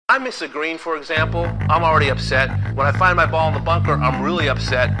I miss a green, for example, I'm already upset. When I find my ball in the bunker, I'm really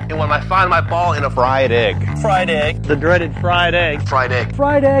upset. And when I find my ball in a fried egg. Fried egg. The dreaded fried egg. Fried egg.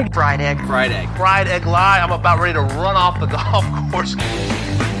 Fried egg. Fried egg. Fried egg. Fried egg lie, I'm about ready to run off the golf course.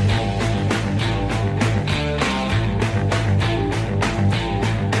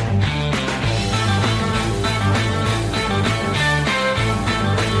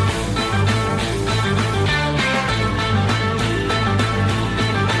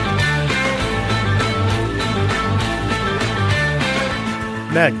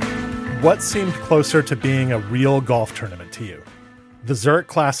 Meg, what seemed closer to being a real golf tournament to you? The Zurich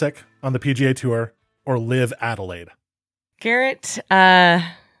Classic on the PGA Tour or LIV Adelaide? Garrett,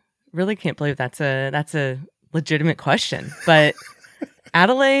 really can't believe that's a legitimate question, but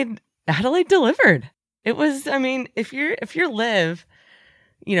Adelaide delivered. It was, I mean, if you're LIV,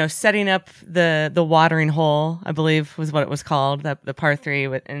 setting up the watering hole, I believe was what it was called, the par 3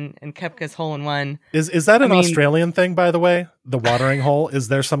 and Koepka's hole in one. Is that an Australian thing, by the way? The watering hole? Is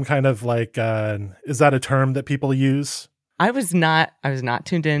there some kind of is that a term that people use? I was not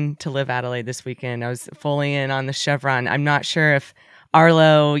tuned in to LIV Adelaide this weekend. I was fully in on the Chevron. I'm not sure if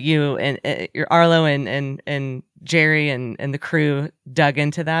Arlo and Jerry and the crew dug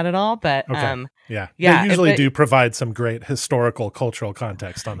into that at all, but okay. They usually do provide some great historical, cultural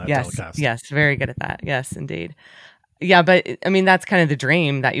context on that telecast. Yes, very good at that. Yes, indeed. Yeah, but I mean, that's kind of the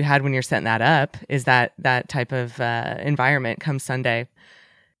dream that you had when you're setting that up, is that type of environment come Sunday.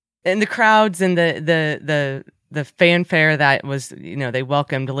 And the crowds and the fanfare that was, they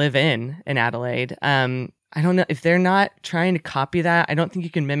welcomed LIV in Adelaide. I don't know if they're not trying to copy that. I don't think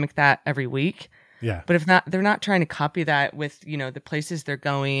you can mimic that every week. Yeah. But if not, they're not trying to copy that with, the places they're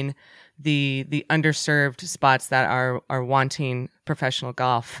going, the underserved spots that are wanting professional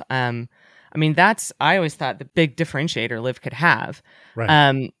golf. I always thought the big differentiator LIV could have.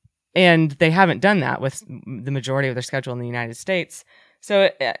 Right. And they haven't done that with the majority of their schedule in the United States. So,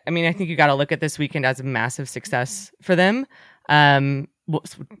 I think you got to look at this weekend as a massive success for them.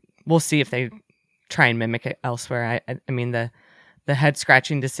 We'll see if they try and mimic it elsewhere. The head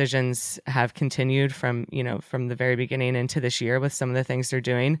scratching decisions have continued from the very beginning into this year with some of the things they're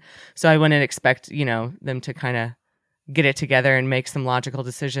doing. So I wouldn't expect, them to kind of get it together and make some logical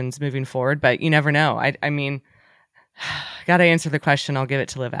decisions moving forward, but you never know. Got to answer the question. I'll give it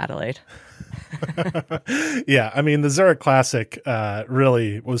to LIV Adelaide. Yeah. The Zurich Classic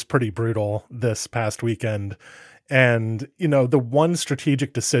really was pretty brutal this past weekend. And, the one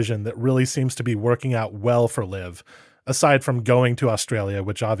strategic decision that really seems to be working out well for LIV, aside from going to Australia,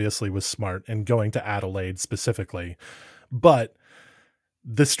 which obviously was smart, and going to Adelaide specifically, but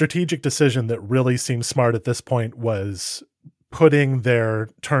the strategic decision that really seems smart at this point was putting their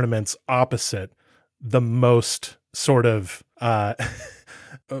tournaments opposite the most sort of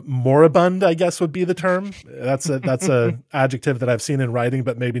moribund, I guess would be the term. That's a adjective that I've seen in writing,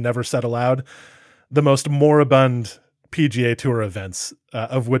 but maybe never said aloud. The most moribund PGA Tour events,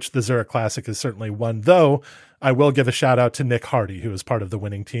 of which the Zurich Classic is certainly one, though I will give a shout out to Nick Hardy, who is part of the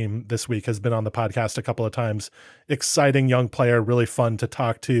winning team this week, has been on the podcast a couple of times. Exciting young player, really fun to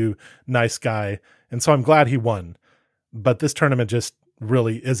talk to, nice guy. And so I'm glad he won. But this tournament just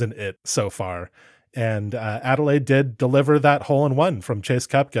really isn't it so far. And Adelaide did deliver that hole-in-one from Chase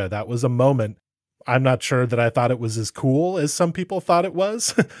Koepka. That was a moment. I'm not sure that I thought it was as cool as some people thought it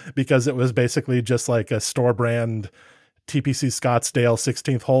was, because it was basically just like a store brand TPC Scottsdale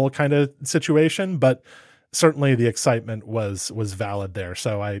 16th hole kind of situation. But certainly the excitement was valid there.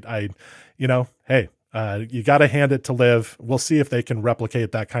 So hey, you got to hand it to LIV. We'll see if they can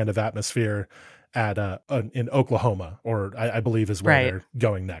replicate that kind of atmosphere in Oklahoma, or I believe is where they're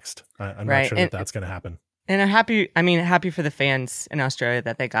going next. I'm not sure that's going to happen. And I'm happy for the fans in Australia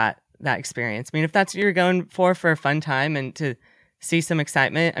that they got that experience. If that's what you're going for a fun time and to see some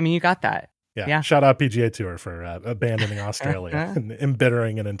excitement, you got that. Yeah. Shout out PGA Tour for abandoning Australia and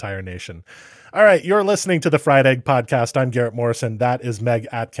embittering an entire nation. All right. You're listening to the Fried Egg Podcast. I'm Garrett Morrison. That is Meg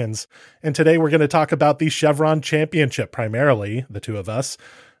Atkins. And today we're going to talk about the Chevron Championship, primarily the two of us.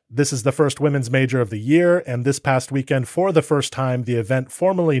 This is the first women's major of the year. And this past weekend, for the first time, the event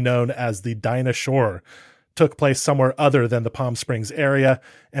formerly known as the Dinah Shore took place somewhere other than the Palm Springs area.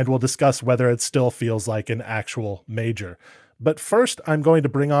 And we'll discuss whether it still feels like an actual major. But first, I'm going to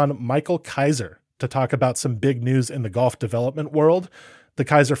bring on Michael Keiser to talk about some big news in the golf development world. The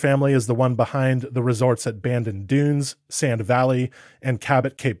Keiser family is the one behind the resorts at Bandon Dunes, Sand Valley, and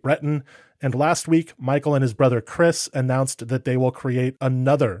Cabot Cape Breton. And last week, Michael and his brother Chris announced that they will create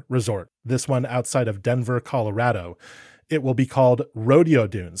another resort, this one outside of Denver, Colorado. It will be called Rodeo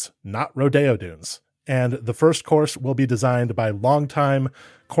Dunes, not Rodeo Dunes. and the first course will be designed by longtime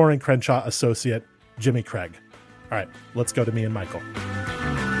Coore and Crenshaw associate Jimmy Craig. All right, let's go to me and Michael.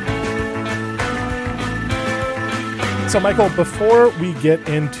 So, Michael, before we get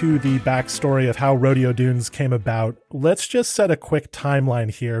into the backstory of how Rodeo Dunes came about, let's just set a quick timeline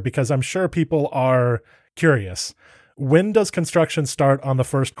here because I'm sure people are curious. When does construction start on the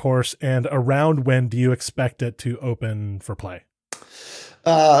first course, and around when do you expect it to open for play?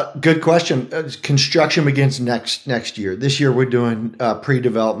 Good question. Construction begins next year. This year we're doing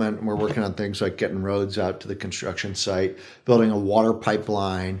pre-development, and we're working on things like getting roads out to the construction site, building a water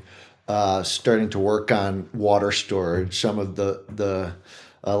pipeline, starting to work on water storage, some of the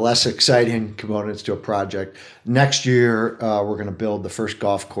less exciting components to a project. Next year, we're going to build the first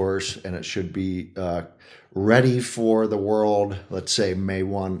golf course, and it should be ready for the world, let's say May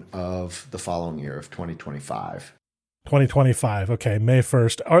 1 of the following year of 2025. 2025. Okay, May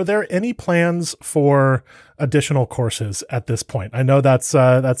 1st. Are there any plans for additional courses at this point? I know that's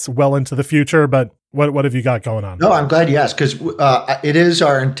well into the future, but what have you got going on? No, I'm glad you asked, because it is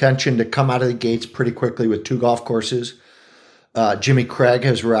our intention to come out of the gates pretty quickly with 2 golf courses. Jimmy Craig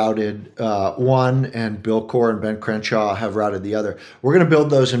has routed one, and Bill Coore and Ben Crenshaw have routed the other. We're going to build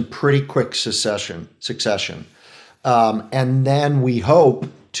those in pretty quick succession. And then we hope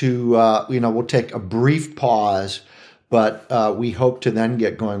to, we'll take a brief pause, but we hope to then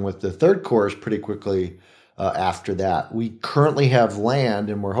get going with the third course pretty quickly after that. We currently have land,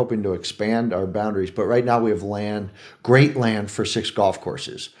 and we're hoping to expand our boundaries, but right now we have great land for 6 golf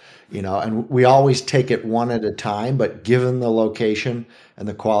courses. And we always take it one at a time, but given the location and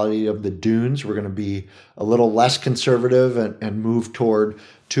the quality of the dunes, we're going to be a little less conservative and move toward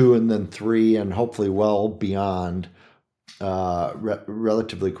 2 and then 3 and hopefully well beyond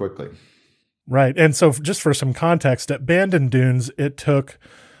relatively quickly. Right. And so just for some context, at Bandon Dunes, it took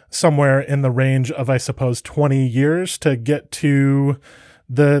somewhere in the range of, I suppose, 20 years to get to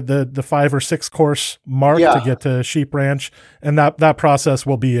the 5 or 6 course mark to get to Sheep Ranch. And that process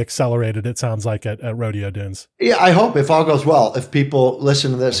will be accelerated, it sounds like, at Rodeo Dunes. Yeah, I hope, if all goes well, if people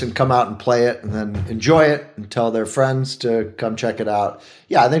listen to this and come out and play it and then enjoy it and tell their friends to come check it out.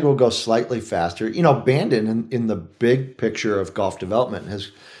 Yeah, I think we'll go slightly faster. Bandon in the big picture of golf development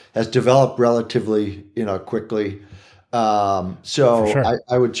has developed relatively, quickly. So sure.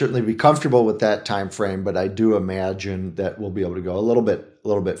 I would certainly be comfortable with that time frame, but I do imagine that we'll be able to go a little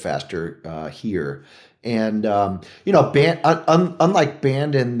bit faster here. And unlike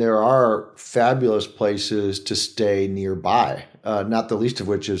Bandon, there are fabulous places to stay nearby. Not the least of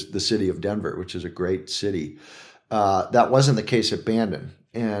which is the city of Denver, which is a great city. That wasn't the case at Bandon.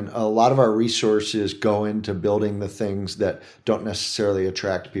 And a lot of our resources go into building the things that don't necessarily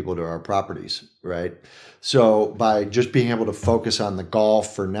attract people to our properties, right? So by just being able to focus on the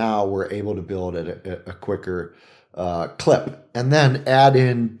golf for now, we're able to build at a quicker clip, and then add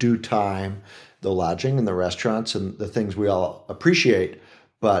in due time the lodging and the restaurants and the things we all appreciate,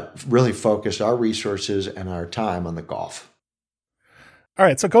 but really focus our resources and our time on the golf. All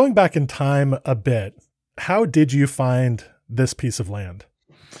right. So going back in time a bit, how did you find this piece of land?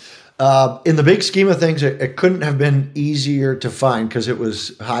 In the big scheme of things, it couldn't have been easier to find because it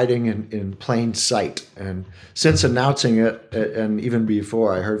was hiding in plain sight. And since announcing it, and even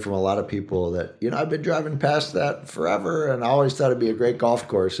before, I heard from a lot of people that, I've been driving past that forever and I always thought it'd be a great golf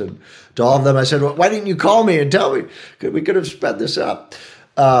course. And to all of them, I said, well, why didn't you call me and tell me? We could have sped this up.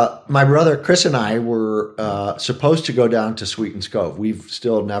 My brother Chris and I were supposed to go down to Sweetens Cove. We've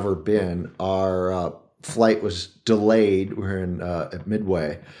still never been. Our flight was delayed. We're at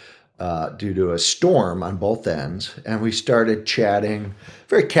Midway. Due to a storm on both ends. And we started chatting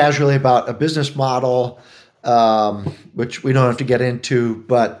very casually about a business model, which we don't have to get into,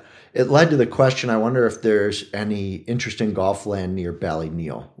 but it led to the question, I wonder if there's any interesting golf land near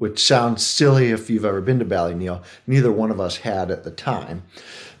Ballyneal, which sounds silly if you've ever been to Ballyneal. Neither one of us had at the time.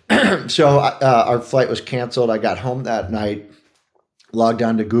 So our flight was canceled. I got home that night, logged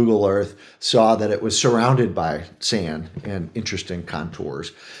on to Google Earth, saw that it was surrounded by sand and interesting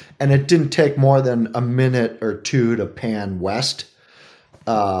contours. And it didn't take more than a minute or two to pan west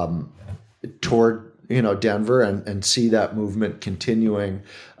toward Denver and see that movement continuing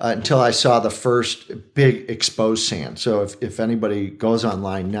until I saw the first big exposed sand. So if anybody goes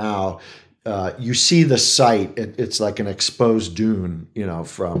online now, you see the site. It's like an exposed dune,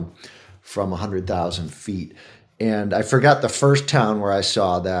 from 100,000 feet. And I forgot the first town where I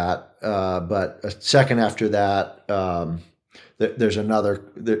saw that, but a second after that, there's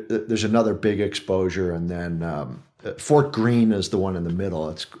another big exposure, and then Fort Greene is the one in the middle.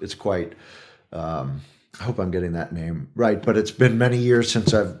 It's quite I hope I'm getting that name right, but it's been many years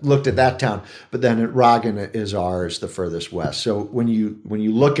since I've looked at that town. But then Roggen is ours, the furthest west. So when you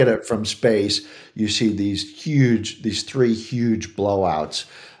look at it from space, you see these three huge blowouts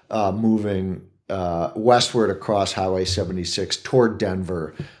moving westward across Highway 76 toward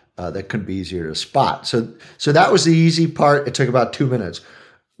Denver. That couldn't be easier to spot. So that was the easy part. It took about 2 minutes.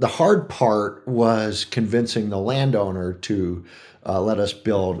 The hard part was convincing the landowner to let us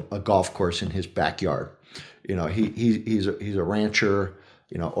build a golf course in his backyard. He's a rancher,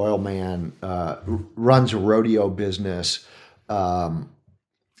 oil man, runs a rodeo business,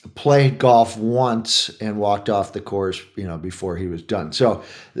 played golf once and walked off the course, before he was done. So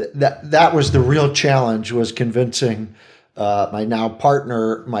that was the real challenge, was convincing my now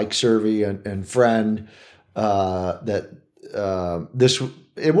partner, Mike Servey, and friend, that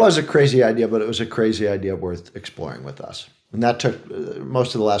it was a crazy idea, but it was a crazy idea worth exploring with us. And that took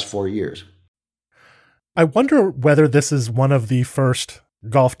most of the last 4 years. I wonder whether this is one of the first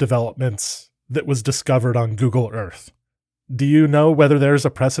golf developments that was discovered on Google Earth. Do you know whether there's a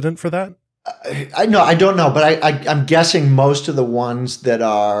precedent for that? I don't know, but I'm guessing most of the ones that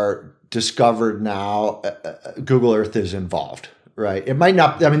are discovered now, Google Earth is involved, right? It might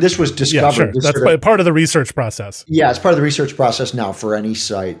not. I mean, this was discovered. Yeah, sure. That's part of the research process. Yeah, it's part of the research process now for any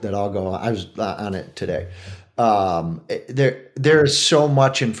site that I'll go on. I was on it today. There is so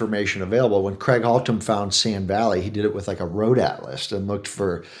much information available. When Craig Haltom found Sand Valley, he did it with like a road atlas and looked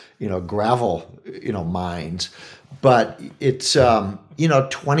for, gravel, mines. But it's,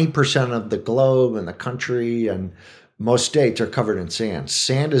 20% of the globe and the country and most states are covered in sand.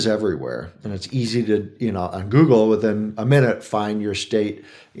 Sand is everywhere. And it's easy to, on Google within a minute, find your state,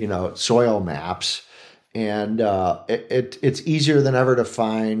 soil maps. And it's easier than ever to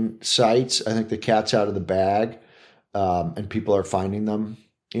find sites. I think the cat's out of the bag, and people are finding them,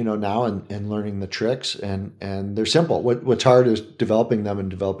 now and learning the tricks. And they're simple. What's hard is developing them and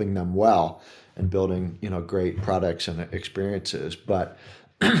developing them well and building, great products and experiences. But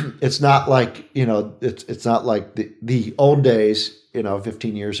it's not like, it's not like the old days,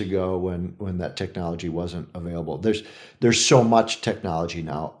 15 years ago when that technology wasn't available. There's so much technology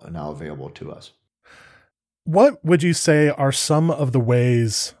now available to us. What would you say are some of the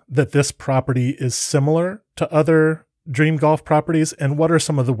ways that this property is similar to other dream golf properties, and what are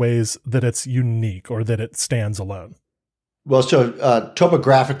some of the ways that it's unique or that it stands alone? Well, so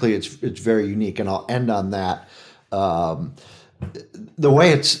topographically, it's very unique, and I'll end on that. The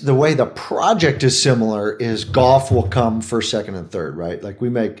way the project is similar is golf will come first, second, and third, right? Like we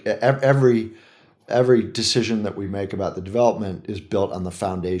make every decision that we make about the development is built on the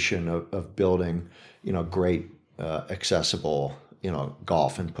foundation of building, great, accessible,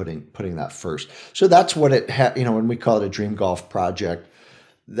 golf and putting that first. So that's what it when we call it a dream golf project,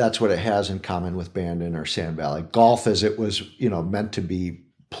 that's what it has in common with Bandon or Sand Valley. Golf as it was, meant to be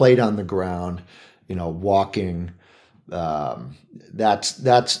played on the ground, walking. That's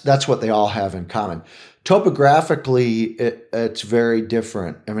what they all have in common. Topographically, it's very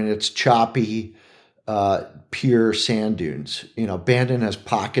different. I mean, it's choppy, pure sand dunes. Bandon has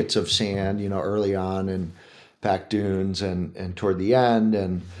pockets of sand, early on and packed dunes and toward the end.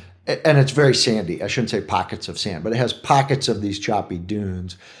 And it's very sandy. I shouldn't say pockets of sand, but it has pockets of these choppy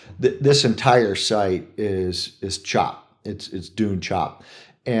dunes. This entire site is chop. It's dune chop,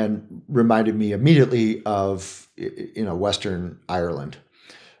 and reminded me immediately of, Western Ireland.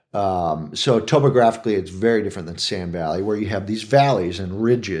 So topographically, it's very different than Sand Valley, where you have these valleys and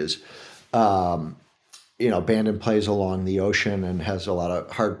ridges. Bandon plays along the ocean and has a lot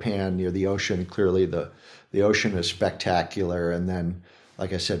of hard pan near the ocean. Clearly, the ocean is spectacular. And then,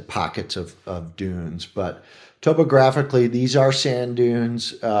 like I said, pockets of dunes. But topographically, these are sand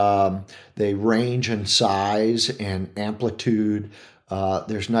dunes. They range in size and amplitude.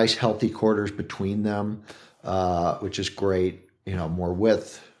 There's nice, healthy quarters between them, which is great. More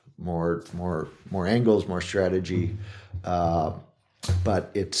width, more angles, more strategy. But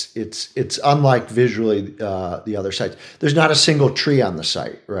it's unlike visually the other sites. There's not a single tree on the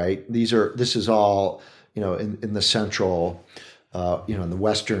site, right? This is all in the central, in the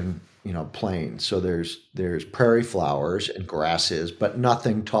western plains. So there's prairie flowers and grasses, but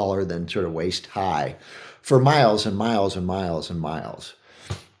nothing taller than sort of waist high for miles and miles and miles and miles.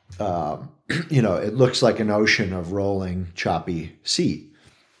 It looks like an ocean of rolling, choppy sea.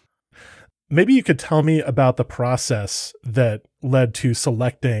 Maybe you could tell me about the process that led to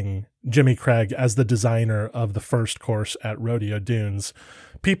selecting Jimmy Craig as the designer of the first course at Rodeo Dunes.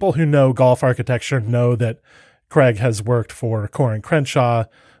 People who know golf architecture know that Craig has worked for Coore and Crenshaw,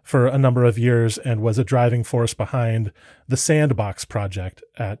 for a number of years and was a driving force behind the Sandbox project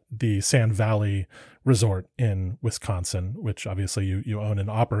at the Sand Valley Resort in Wisconsin, which obviously you own and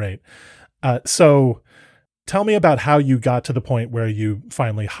operate. So tell me about how you got to the point where you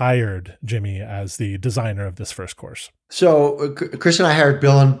finally hired Jimmy as the designer of this first course. So Chris and I hired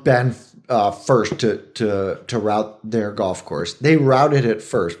Bill and Ben first to route their golf course. They routed it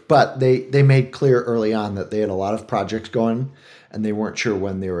first, but they made clear early on that they had a lot of projects going and they weren't sure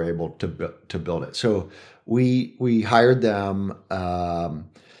when they were able to build it. So we hired them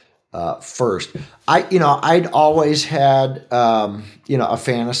first. I'd always had a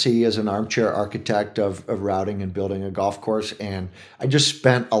fantasy as an armchair architect of routing and building a golf course, and I just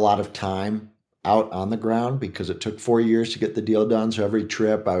spent a lot of time out on the ground because it took 4 years to get the deal done. So every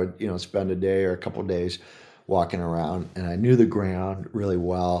trip I would spend a day or a couple of days walking around, and I knew the ground really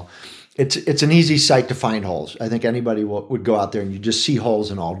well. It's an easy site to find holes. I think anybody would go out there and you just see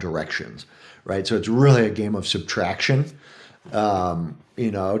holes in all directions, right? So it's really a game of subtraction. To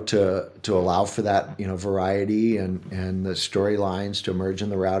allow for that, variety and the storylines to emerge in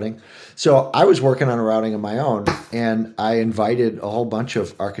the routing. So I was working on a routing of my own, and I invited a whole bunch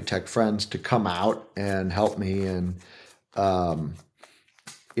of architect friends to come out and help me and,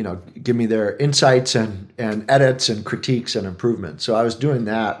 give me their insights and edits and critiques and improvements. So I was doing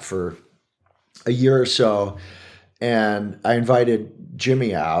that for a year or so, and I invited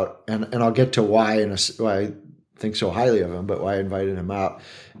Jimmy out, and I'll get to why I think so highly of him, but why I invited him out.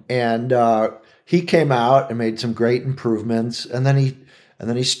 And he came out and made some great improvements, and then he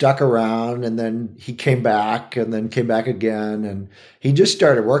stuck around, and then he came back, and then came back again, and he just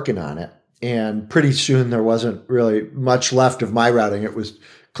started working on it. And pretty soon there wasn't really much left of my routing. It was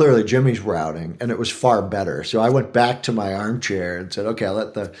clearly Jimmy's routing, and it was far better. So I went back to my armchair and said, okay, I'll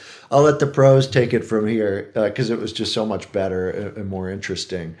let the pros take it from here, because it was just so much better and more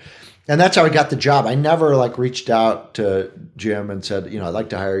interesting. And that's how I got the job. I never reached out to Jim and said, I'd like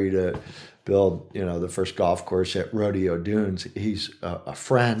to hire you to build, the first golf course at Rodeo Dunes. He's a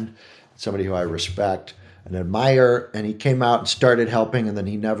friend, somebody who I respect and admire. And he came out and started helping, and then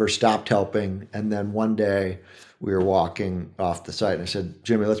he never stopped helping. And then one day we were walking off the site, and I said,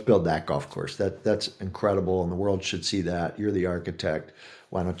 Jimmy, let's build that golf course. That's incredible, and the world should see that. You're the architect.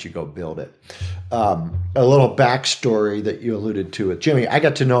 Why don't you go build it? A little backstory that you alluded to with Jimmy. I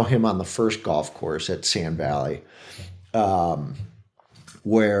got to know him on the first golf course at Sand Valley,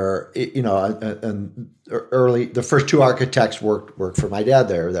 where early the first two architects worked for my dad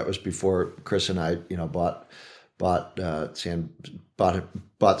there. That was before Chris and I bought Sand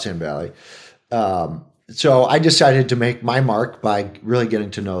Valley. So I decided to make my mark by really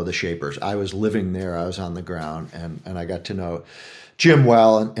getting to know the Shapers. I was living there. I was on the ground, and I got to know Jim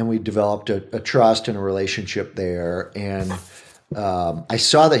well, and we developed a trust and a relationship there. And I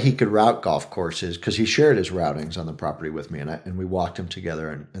saw that he could route golf courses because he shared his routings on the property with me, and we walked them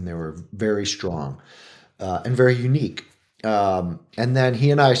together, and they were very strong and very unique. And then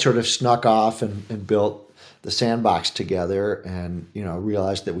he and I sort of snuck off and built the Sandbox together, and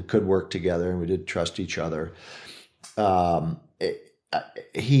realized that we could work together, and we did trust each other.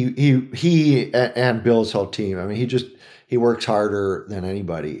 He and Bill's whole team. I mean, he works harder than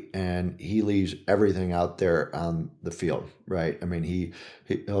anybody, and he leaves everything out there on the field, right? I mean,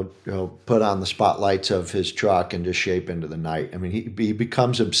 he'll put on the spotlights of his truck and just shape into the night. I mean, he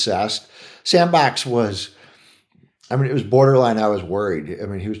becomes obsessed. Sandbox was, it was borderline. I was worried. I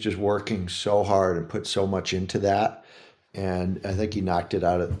mean, he was just working so hard and put so much into that, and I think he knocked it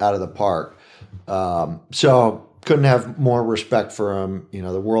out of the park. So couldn't have more respect for him.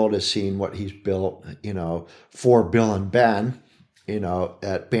 The world has seen what he's built, for Bill and Ben,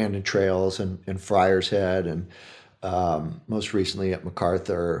 at Bandon Trails and Friar's Head, and most recently at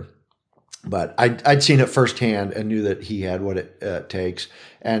MacArthur. But I'd seen it firsthand and knew that he had what it takes.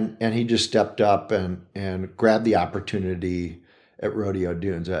 And he just stepped up and grabbed the opportunity at Rodeo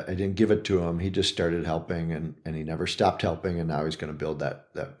Dunes. I didn't give it to him. He just started helping, and he never stopped helping. And now he's going to build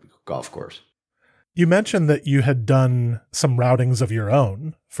that golf course. You mentioned that you had done some routings of your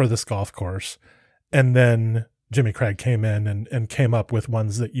own for this golf course, and then Jimmy Craig came in and came up with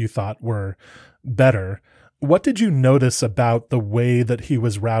ones that you thought were better. What did you notice about the way that he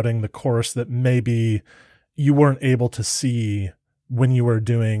was routing the course that maybe you weren't able to see when you were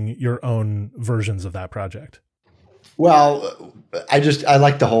doing your own versions of that project? Well, I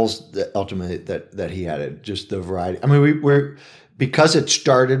like the holes that ultimately that he had, just the variety. I mean, we're because it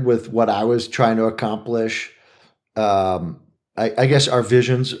started with what I was trying to accomplish. I guess our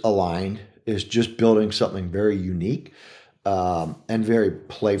visions aligned, is just building something very unique and very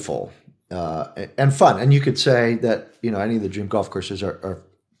playful and fun. And you could say that any of the dream golf courses are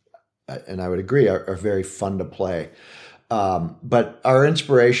and I would agree, are very fun to play. But our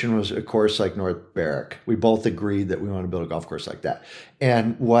inspiration was a course like North Berwick. We both agreed that we want to build a golf course like that.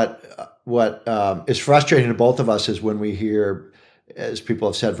 And what is frustrating to both of us is when we hear, as people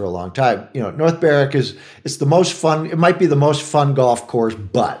have said for a long time, North Berwick it's the most fun. It might be the most fun golf course,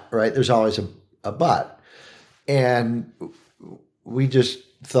 but right, there's always a but. And we just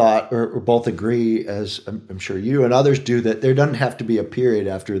thought, or both agree, as I'm sure you and others do, that there doesn't have to be a period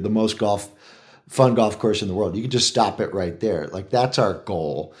after the most fun golf course in the world. You can just stop it right there. Like, that's our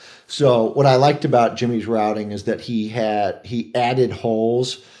goal. So what I liked about Jimmy's routing is that he added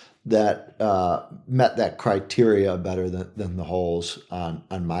holes that met that criteria better than the holes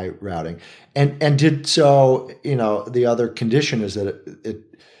on my routing, and did so. The other condition is that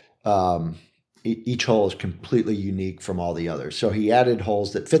each hole is completely unique from all the others. So he added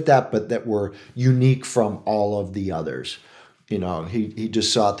holes that fit that, but that were unique from all of the others. He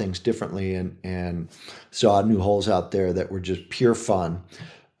just saw things differently and saw new holes out there that were just pure fun,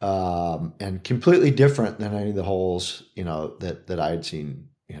 and completely different than any of the holes, that I had seen,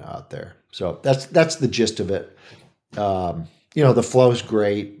 out there. So that's the gist of it. The flow's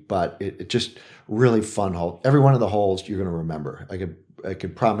great, but it just really fun hole. Every one of the holes you're going to remember. I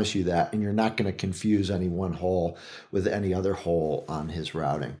could promise you that, and you're not going to confuse any one hole with any other hole on his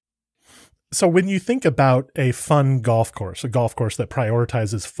routing. So when you think about a fun golf course, a golf course that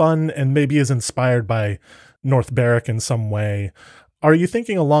prioritizes fun and maybe is inspired by North Berwick in some way, are you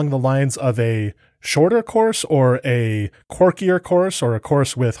thinking along the lines of a shorter course or a quirkier course, or a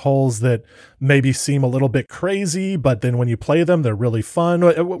course with holes that maybe seem a little bit crazy, but then when you play them, they're really fun?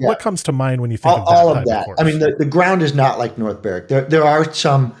 What comes to mind when you think of that? All of that. I mean, the ground is not like North Berwick. There are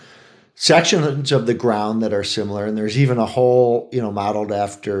some sections of the ground that are similar, and there's even a hole, modeled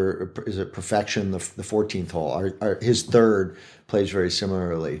after, is it Perfection, the 14th hole. His third plays very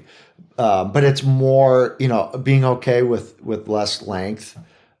similarly, but it's more, being okay with less length.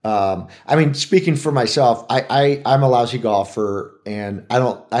 Speaking for myself, I'm a lousy golfer, and I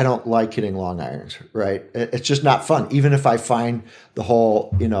don't like hitting long irons. Right? It's just not fun. Even if I find the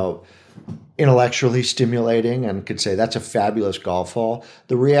hole, intellectually stimulating and could say that's a fabulous golf hole,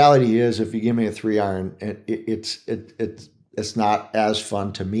 the reality is, if you give me a 3-iron, it's not as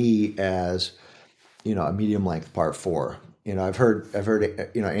fun to me as a medium length par 4. I've heard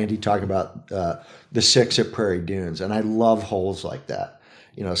Andy talk about the 6 at Prairie Dunes, and I love holes like that.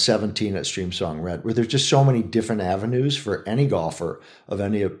 17 at Stream Song Red, where there's just so many different avenues for any golfer of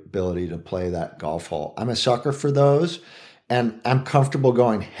any ability to play that golf hole. I'm a sucker for those. And I'm comfortable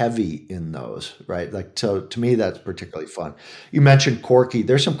going heavy in those, right? Like, so to me, that's particularly fun. You mentioned quirky.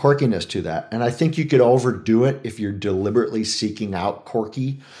 There's some quirkiness to that. And I think you could overdo it if you're deliberately seeking out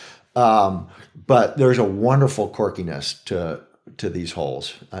quirky. But there's a wonderful quirkiness to these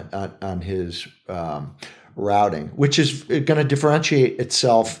holes on his routing, which is going to differentiate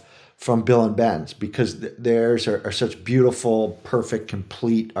itself from Bill and Ben's, because theirs are such beautiful, perfect,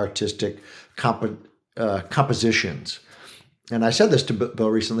 complete artistic compositions. And I said this to Bill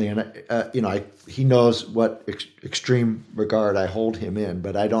recently, and he knows what extreme regard I hold him in,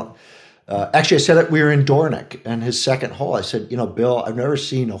 but I don't. Actually, I said it. We were in Dornick, and his second hole, I said, Bill, I've never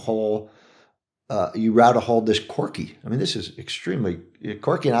seen a hole. You route a hole this quirky. I mean, this is extremely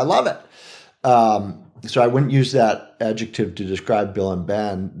quirky, and I love it. So I wouldn't use that adjective to describe Bill and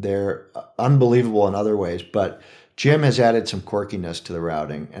Ben. They're unbelievable in other ways, but Jim has added some quirkiness to the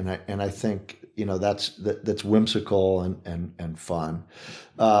routing, and I think. That's whimsical and fun.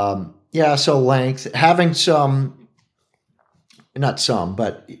 So length, having not some,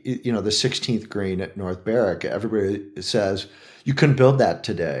 but the 16th green at North Berwick, everybody says you couldn't build that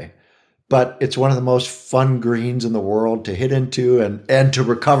today, but it's one of the most fun greens in the world to hit into and to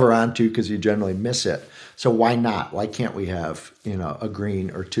recover onto, because you generally miss it. So why not? Why can't we have, a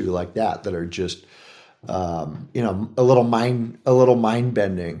green or two like that are just, a little mind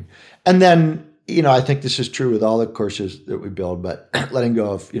bending. And then, I think this is true with all the courses that we build, but letting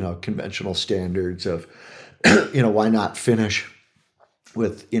go of, conventional standards of, why not finish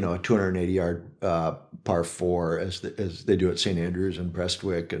with, a 280-yard par 4 as they do at St. Andrews and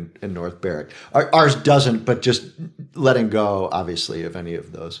Prestwick and North Berwick. Ours doesn't, but just letting go, obviously, of any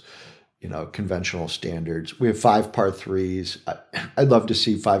of those, conventional standards. We have 5 par 3s. I'd love to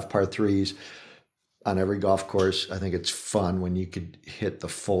see 5 par 3s on every golf course. I think it's fun when you could hit the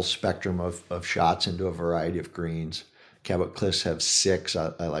full spectrum of shots into a variety of greens. Cabot Cliffs have 6.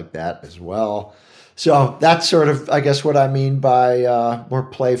 I like that as well. So that's sort of, I guess, what I mean by more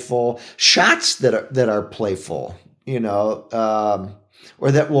playful shots that are playful,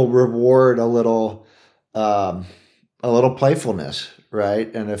 or that will reward a little playfulness,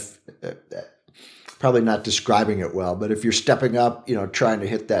 right? And if probably not describing it well, but if you're stepping up, trying to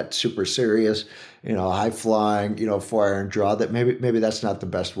hit that super serious, high flying, 4-iron draw, that maybe that's not the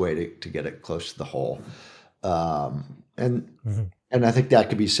best way to get it close to the hole. And I think that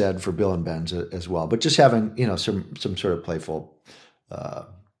could be said for Bill and Ben's as well. But just having some sort of playful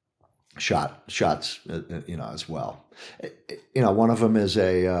shots as well. One of them is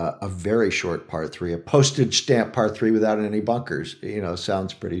a very short par 3, a postage stamp par 3 without any bunkers.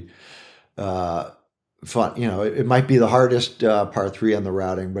 Sounds pretty fun. It might be the hardest par 3 on the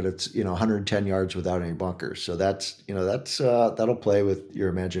routing, but it's 110 yards without any bunkers. So that's that'll play with your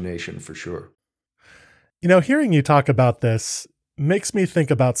imagination for sure. Hearing you talk about this makes me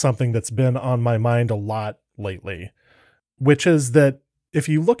think about something that's been on my mind a lot lately, which is that if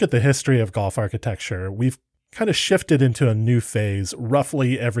you look at the history of golf architecture, we've kind of shifted into a new phase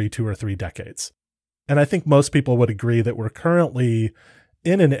roughly every 2 or 3 decades. And I think most people would agree that we're currently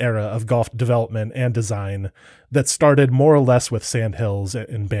in an era of golf development and design that started more or less with sandhills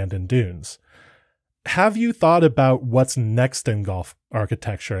and Bandon dunes. Have you thought about what's next in golf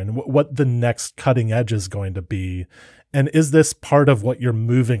architecture and what the next cutting edge is going to be? And is this part of what you're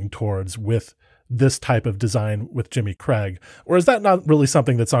moving towards with this type of design with Jimmy Craig? Or is that not really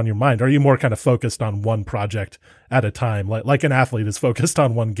something that's on your mind? Are you more kind of focused on one project at a time, like an athlete is focused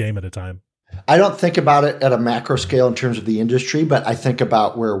on one game at a time? I don't think about it at a macro scale in terms of the industry, but I think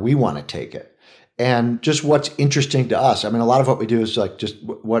about where we want to take it and just what's interesting to us. I mean, a lot of what we do is like just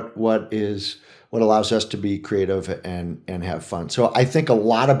what allows us to be creative and have fun. So I think a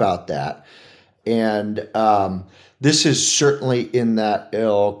lot about that. And this is certainly in that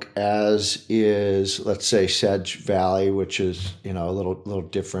ilk, as is, let's say, Sedge Valley, which is, a little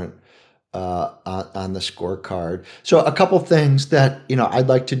different on the scorecard. So a couple things that, I'd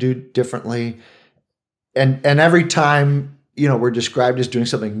like to do differently. And every time, we're described as doing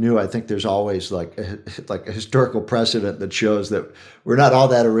something new, I think there's always like a historical precedent that shows that we're not all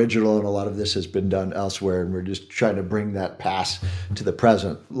that original, and a lot of this has been done elsewhere, and we're just trying to bring that past to the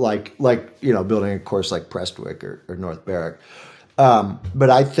present, like building a course like Prestwick or North Berwick. But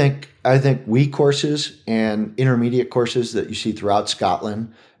I think wee courses and intermediate courses that you see throughout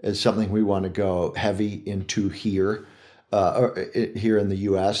Scotland is something we want to go heavy into here. Here in the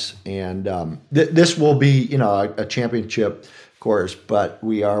U.S. And this will be, a championship course, but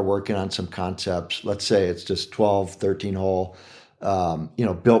we are working on some concepts. Let's say it's just 12, 13 hole,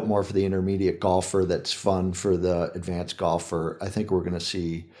 built more for the intermediate golfer. That's fun for the advanced golfer. I think we're going to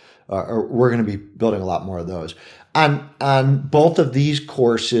see, or we're going to be building a lot more of those. On both of these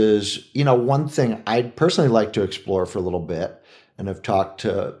courses, one thing I'd personally like to explore for a little bit, and I've talked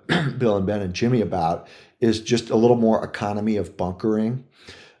to Bill and Ben and Jimmy about, is just a little more economy of bunkering.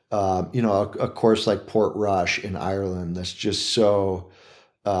 A course like Portrush in Ireland that's just so,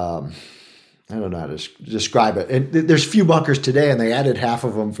 I don't know how to describe it. And there's few bunkers today, and they added half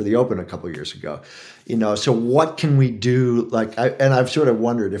of them for the Open a couple of years ago. So what can we do? I've sort of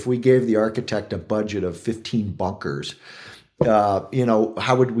wondered, if we gave the architect a budget of 15 bunkers,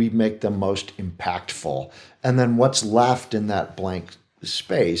 how would we make them most impactful? And then what's left in that blank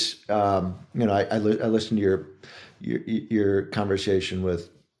space? I listened to your conversation with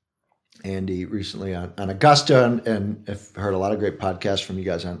Andy recently on Augusta, and I've heard a lot of great podcasts from you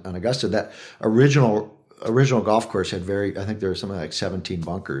guys on Augusta. That original golf course had I think there were something like 17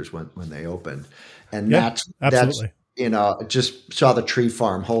 bunkers when they opened, and that's just saw the tree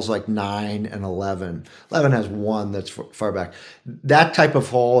farm holes like 9 and 11. 11 has one that's far back. That type of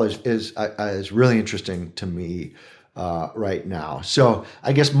hole is really interesting to me right now. So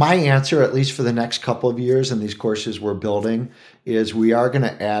I guess my answer, at least for the next couple of years and these courses we're building, is we are going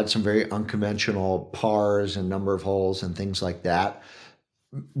to add some very unconventional pars and number of holes and things like that.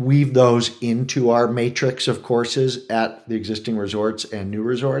 Weave those into our matrix of courses at the existing resorts and new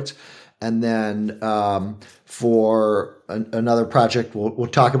resorts. And then for another project, we'll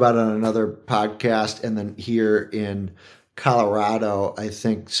talk about it on another podcast. And then here in Colorado, I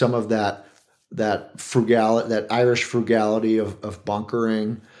think some of that frugality, that Irish frugality of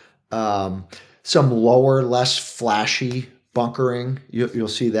bunkering, some lower, less flashy bunkering. You'll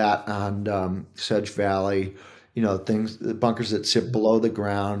see that on Sedge Valley. Bunkers that sit below the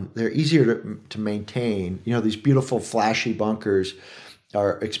ground. They're easier to maintain. These beautiful flashy bunkers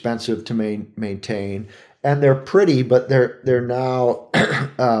are expensive to maintain, and they're pretty, but they're now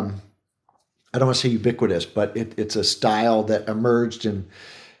I don't want to say ubiquitous, but it's a style that emerged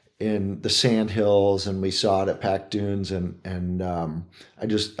in the sand hills, and we saw it at Pack Dunes, and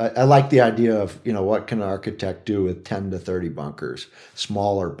I like the idea of what can an architect do with 10 to 30 bunkers,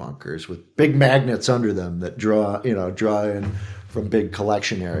 smaller bunkers with big magnets under them that draw in big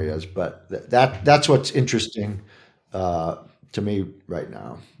collection areas. But that's what's interesting to me right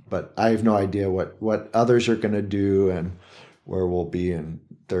now. But I have no idea what others are going to do and where we'll be in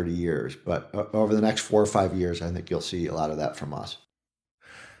 30 years. But over the next 4 or 5 years, I think you'll see a lot of that from us.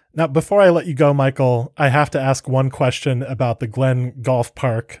 Now, before I let you go, Michael, I have to ask one question about the Glen Golf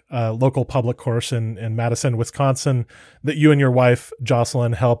Park, local public course in Madison, Wisconsin, that you and your wife,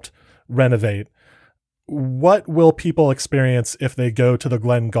 Jocelyn, helped renovate. What will people experience if they go to the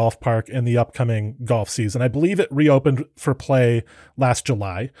Glen Golf Park in the upcoming golf season? I believe it reopened for play last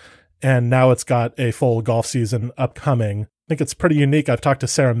July, and now it's got a full golf season upcoming. I think it's pretty unique. I've talked to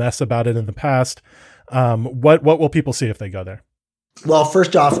Sarah Mess about it in the past. What will people see if they go there? Well,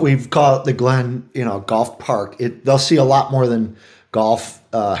 first off, we've called it the Glen, Golf Park. They'll see a lot more than golf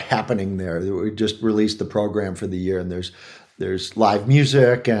happening there. We just released the program for the year, and there's live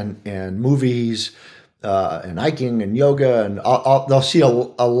music and movies and hiking and yoga, and they'll see a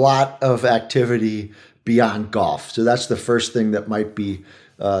lot of activity beyond golf. So that's the first thing that might be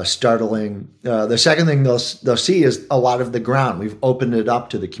startling. The second thing they'll see is a lot of the ground. We've opened it up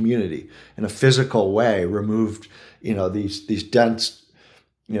to the community in a physical way, removed these dense,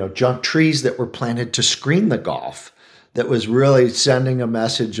 junk trees that were planted to screen the golf, that was really sending a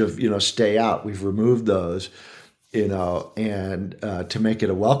message of, stay out. We've removed those, and to make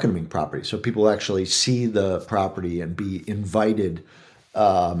it a welcoming property. So people actually see the property and be invited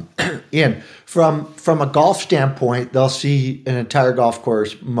in. From a golf standpoint, they'll see an entire golf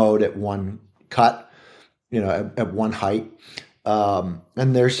course mowed at one cut, at one height. And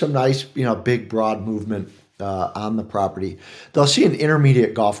there's some nice, big, broad movement on the property. They'll see an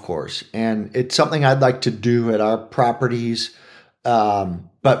intermediate golf course, and it's something I'd like to do at our properties,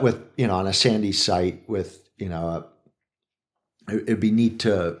 but with, on a sandy site with, it'd be neat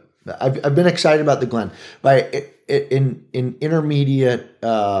to, I've been excited about the Glen, but in intermediate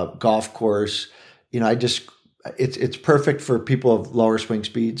golf course, it's perfect for people of lower swing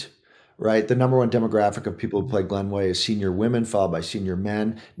speeds. Right. The number one demographic of people who play Glenway is senior women, followed by senior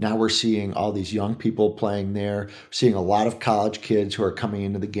men. Now we're seeing all these young people playing there, seeing a lot of college kids who are coming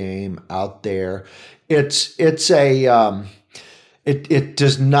into the game out there. It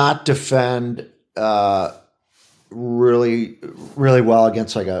does not defend really, really well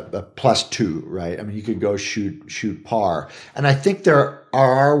against like a +2, right? I mean, you could go shoot par. And I think there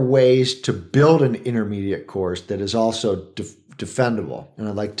are ways to build an intermediate course that is also defendable, and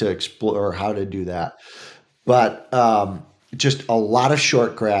I'd like to explore how to do that. But just a lot of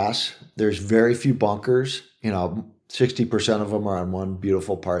short grass. There's very few bunkers. 60% of them are on one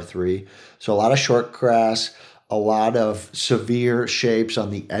beautiful par 3. So a lot of short grass, a lot of severe shapes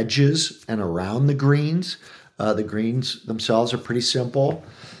on the edges and around the greens. The greens themselves are pretty simple.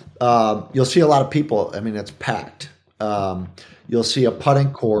 You'll see a lot of people. I mean, it's packed. You'll see a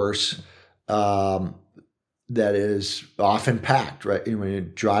putting course that is often packed, right? When you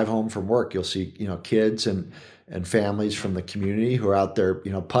drive home from work, you'll see, kids and families from the community who are out there,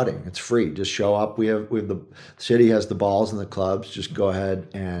 putting. It's free. Just show up. We have the city has the balls and the clubs. Just go ahead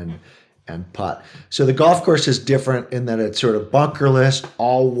and putt. So the golf course is different in that it's sort of bunkerless,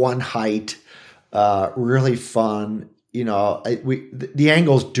 all one height, really fun. The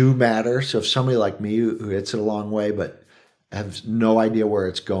angles do matter. So if somebody like me who hits it a long way but has no idea where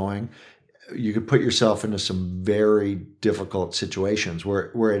it's going, you could put yourself into some very difficult situations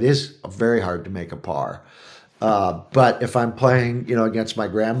where it is very hard to make a par. But if I'm playing, against my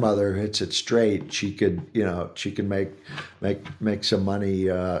grandmother who hits it straight, she could make some money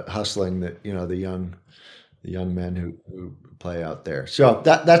hustling the young men who play out there. So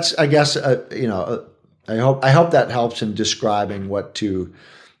that's I guess I hope that helps in describing what to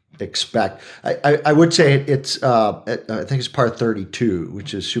expect. I would say it's I think it's par 32,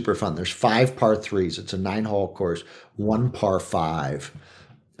 which is super fun. There's 5 par 3s. It's a 9-hole course, 1 par 5.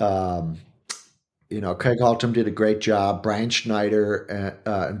 Craig Haltom did a great job. Brian Schneider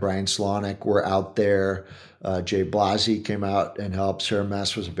and Brian Slonick were out there. Jay Blasi came out and helped. Sarah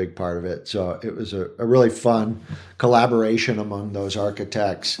Mess was a big part of it. So it was a really fun collaboration among those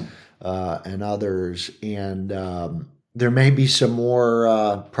architects and others. And there may be some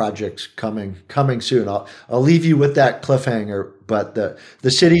more projects coming soon. I'll leave you with that cliffhanger. But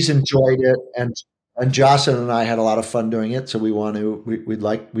the city's enjoyed it, and Jocelyn and I had a lot of fun doing it. So we'd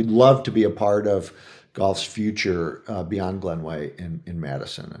love to be a part of golf's future beyond Glenway in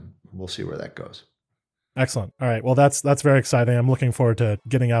Madison, and we'll see where that goes. Excellent. All right. Well, that's very exciting. I'm looking forward to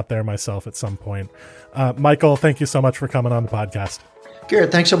getting out there myself at some point. Michael, thank you so much for coming on the podcast.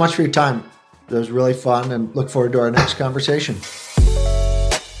 Garrett, thanks so much for your time. It was really fun, and look forward to our next conversation.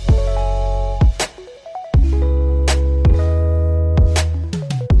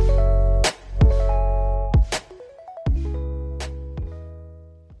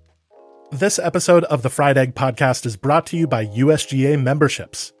 This episode of the Fried Egg Podcast is brought to you by USGA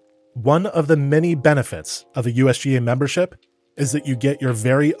memberships. One of the many benefits of a USGA membership is that you get your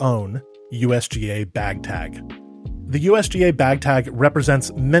very own USGA bag tag. The USGA bag tag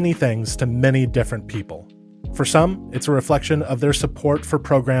represents many things to many different people. For some, it's a reflection of their support for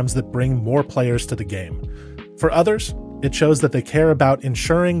programs that bring more players to the game. For others, it shows that they care about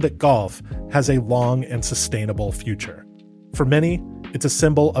ensuring that golf has a long and sustainable future. For many, it's a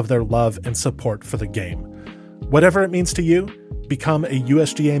symbol of their love and support for the game. Whatever it means to you, become a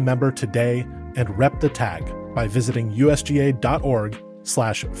USGA member today and rep the tag by visiting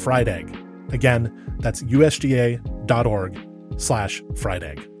usga.org/friedegg. Again, that's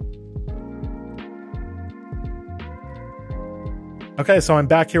usga.org/friedegg. Okay, so I'm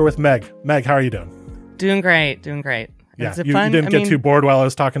back here with Meg. Meg, how are you doing? Doing great. Yeah, you didn't get too bored while I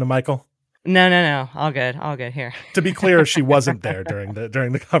was talking to Michael? No. All good here. To be clear, she wasn't there during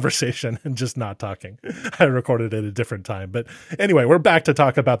the conversation and just not talking. I recorded it at a different time. But anyway, we're back to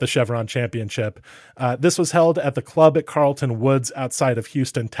talk about the Chevron Championship. This was held at the club at Carlton Woods outside of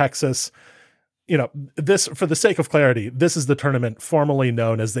Houston, Texas. You know, this, for the sake of clarity, this is the tournament formerly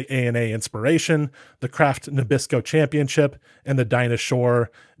known as the A&A Inspiration, the Kraft Nabisco Championship, and the Dinah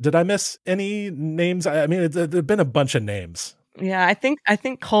Shore. Did I miss any names? I mean, there've been a bunch of names. Yeah, I think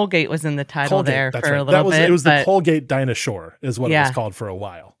Colgate was in the title Colgate, there for right. a little bit. It was the Colgate Dinah Shore is what it was called for a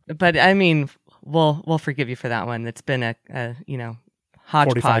while. But I mean, we'll forgive you for that one. It's been a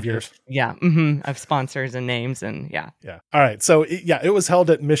hodgepodge 45 years. Of sponsors and names and yeah. All right. So it was held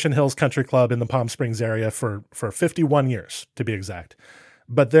at Mission Hills Country Club in the Palm Springs area for 51 years to be exact.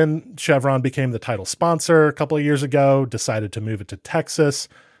 But then Chevron became the title sponsor a couple of years ago, decided to move it to Texas.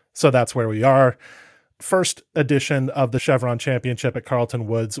 So that's where we are. First edition of the Chevron Championship at Carlton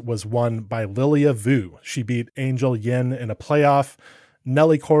Woods was won by Lilia Vu. She beat Angel Yin in a playoff.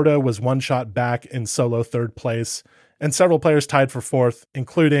 Nelly Corda was one shot back in solo third place, and several players tied for fourth,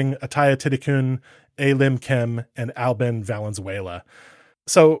 including Ataya Titikun, A. Lim Kim, and Albin Valenzuela.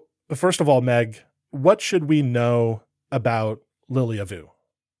 So first of all, Meg, what should we know about Lilia Vu?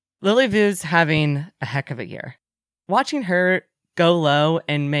 Lilia Vu's having a heck of a year. Watching her go low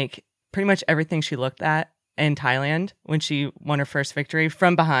and make pretty much everything she looked at in Thailand when she won her first victory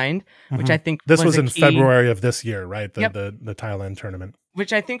from behind, which I think this was in February of this year, right? The Thailand tournament,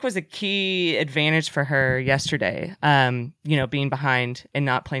 which I think was a key advantage for her yesterday. Being behind and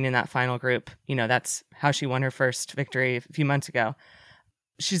not playing in that final group. That's how she won her first victory a few months ago.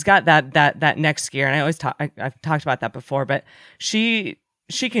 She's got that next gear, and I've talked about that before, but she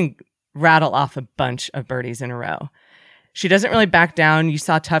can rattle off a bunch of birdies in a row. She doesn't really back down. You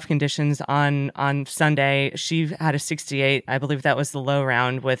saw tough conditions on Sunday. She had a 68. I believe that was the low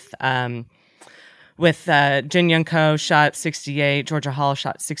round with Jin Young Ko shot 68. Georgia Hall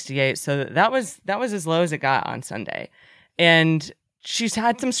shot 68. So that was as low as it got on Sunday. And she's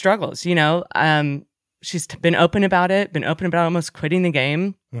had some struggles, she's been open about it, almost quitting the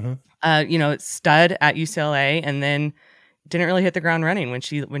game. Stud at UCLA, and then didn't really hit the ground running when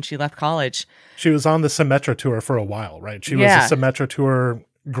she left college. She was on the Symetra Tour for a while, right? She was a Symetra Tour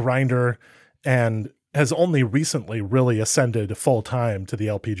grinder and has only recently really ascended full time to the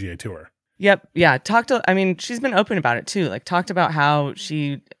LPGA Tour. Yep. Yeah. She's been open about it too. Like talked about how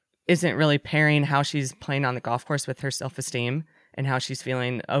she isn't really pairing how she's playing on the golf course with her self-esteem and how she's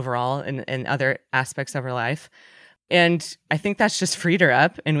feeling overall and other aspects of her life. And I think that's just freed her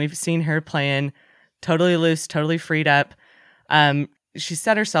up. And we've seen her playing totally loose, totally freed up. She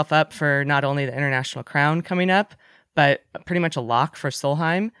set herself up for not only the International Crown coming up, but pretty much a lock for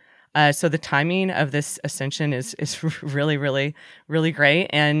Solheim. So the timing of this ascension is really, really, really great.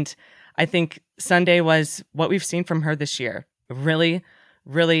 And I think Sunday was what we've seen from her this year. Really,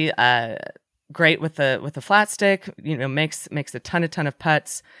 really great with the flat stick. Makes a ton of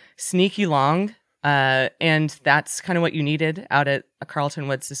putts, sneaky long, and that's kind of what you needed out at Carlton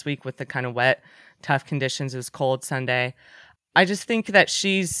Woods this week with the kind of wet, tough conditions. It was cold Sunday. I just think that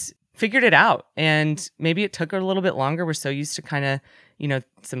she's figured it out, and maybe it took her a little bit longer. We're so used to kind of,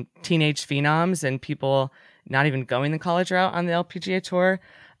 some teenage phenoms and people not even going the college route on the LPGA Tour.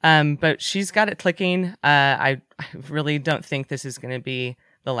 But she's got it clicking. I really don't think this is going to be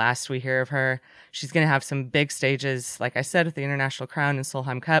the last we hear of her. She's going to have some big stages, like I said, with the International Crown and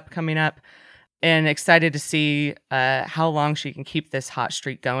Solheim Cup coming up, and excited to see how long she can keep this hot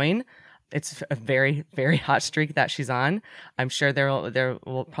streak going. It's a very, very hot streak that she's on. I'm sure there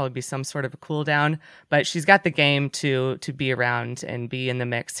will probably be some sort of a cool down, but she's got the game to be around and be in the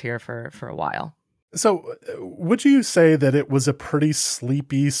mix here for a while. So would you say that it was a pretty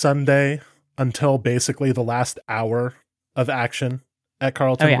sleepy Sunday until basically the last hour of action at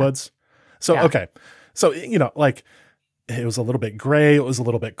Carlton Woods? So, Yeah. okay. So, like it was a little bit gray. It was a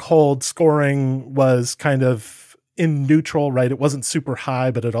little bit cold. Scoring was kind of in neutral, right? It wasn't super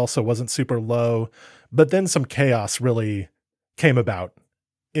high, but it also wasn't super low. But then some chaos really came about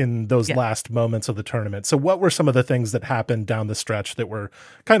in those last moments of the tournament. So what were some of the things that happened down the stretch that were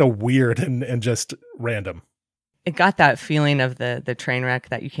kind of weird and just random? It got that feeling of the train wreck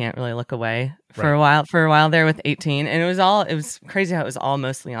that you can't really look away for a while there with 18. And it was crazy how it was all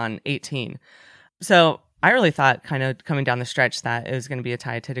mostly on 18. So I really thought kind of coming down the stretch that it was going to be a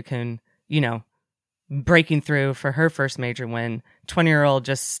Tai Titakun, breaking through for her first major win, 20-year-old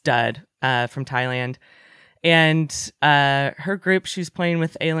just stud from Thailand. And her group, she's playing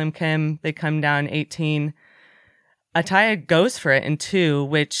with Alim Kim. They come down 18. Ataya goes for it in 2,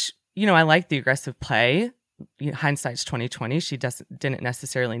 which, I like the aggressive play. Hindsight's 2020. She didn't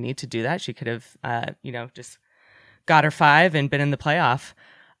necessarily need to do that. She could have, just got her 5 and been in the playoff.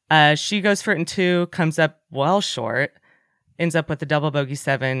 She goes for it in 2, comes up well short, ends up with a double bogey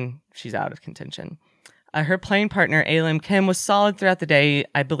 7. She's out of contention. Her playing partner, Alim Kim, was solid throughout the day.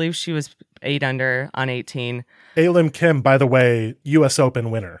 I believe she was 8 under on 18. Alim Kim, by the way, U.S.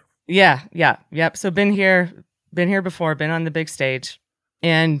 Open winner. Yep. So been here before, been on the big stage,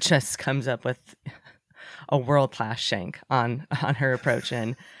 and just comes up with a world-class shank on her approach.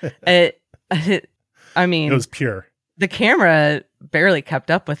 And it was pure. The camera barely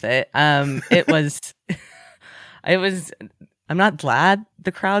kept up with it. It was, I'm not glad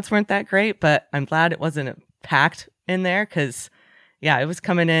the crowds weren't that great, but I'm glad it wasn't packed in there because, it was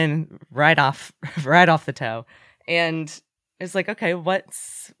coming in right off the toe. And it's like, okay, what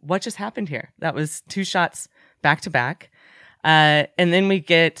just happened here? That was 2 shots back to back. And then we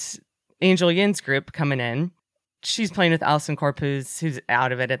get Angel Yin's group coming in. She's playing with Alison Corpuz, who's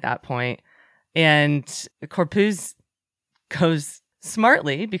out of it at that point. And Corpuz goes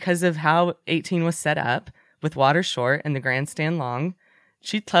smartly because of how 18 was set up with water short and the grandstand long.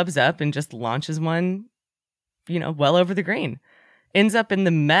 She clubs up and just launches one, well over the green. Ends up in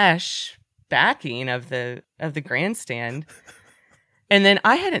the mesh backing of the grandstand. And then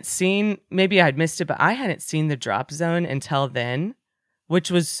I hadn't seen, maybe I'd missed it, but I hadn't seen the drop zone until then,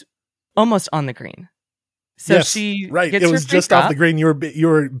 which was almost on the green. So yes, she right. gets It her was just drop. off the green. You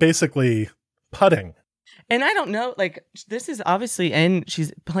were basically putting. And I don't know, like, this is obviously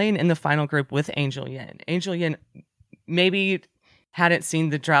she's playing in the final group with Angel Yin. Angel Yin maybe hadn't seen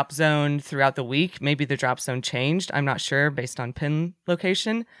the drop zone throughout the week. Maybe the drop zone changed. I'm not sure based on pin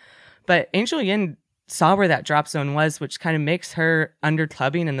location. But Angel Yin saw where that drop zone was, which kind of makes her under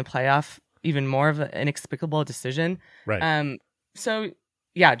clubbing in the playoff even more of an inexplicable decision. Right. So,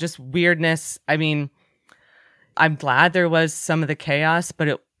 yeah, just weirdness. I mean, I'm glad there was some of the chaos,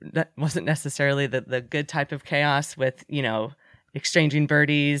 but that wasn't necessarily the good type of chaos with, exchanging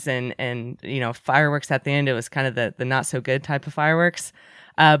birdies and fireworks at the end. It was kind of the not so good type of fireworks.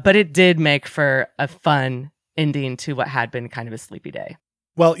 But it did make for a fun ending to what had been kind of a sleepy day.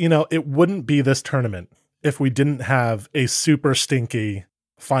 Well, it wouldn't be this tournament if we didn't have a super stinky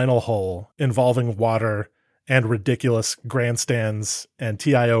final hole involving water and ridiculous grandstands and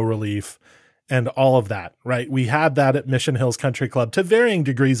TIO relief and all of that, right? We had that at Mission Hills Country Club to varying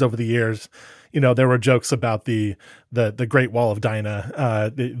degrees over the years. There were jokes about the Great Wall of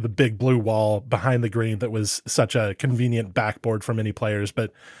Dinah, the big blue wall behind the green that was such a convenient backboard for many players.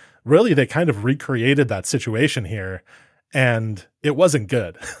 But really, they kind of recreated that situation here, and it wasn't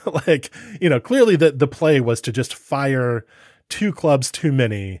good. Clearly the play was to just fire 2 clubs too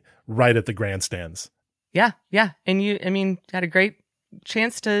many right at the grandstands. Yeah. And you had a great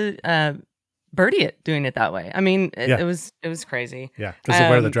chance to birdie it doing it that way. I mean, it was crazy. Yeah, because of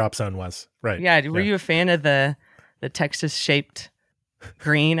where the drop zone was. Right. Yeah. Were you a fan of the Texas shaped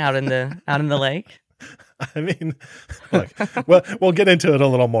green out in the lake? I mean, look, well, we'll get into it a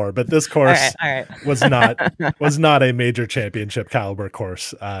little more, but this course all right. was not a major championship caliber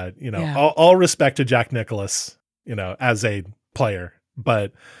course. All respect to Jack Nicklaus, as a player,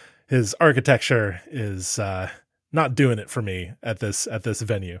 but his architecture is not doing it for me at this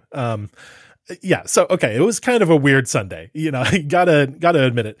venue. So okay, it was kind of a weird Sunday. Gotta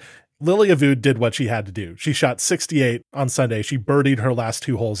admit it. Lily Avoud did what she had to do. She shot 68 on Sunday. She birdied her last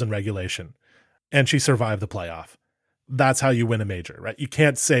 2 holes in regulation, and she survived the playoff. That's how you win a major, right? You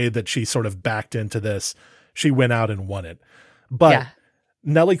can't say that she sort of backed into this. She went out and won it. But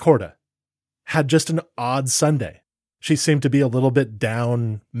Nelly Korda had just an odd Sunday. She seemed to be a little bit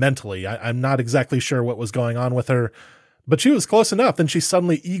down mentally. I'm not exactly sure what was going on with her, but she was close enough. Then she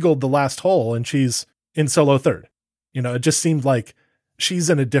suddenly eagled the last hole and she's in solo third. It just seemed like she's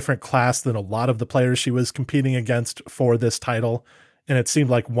in a different class than a lot of the players she was competing against for this title. and it seemed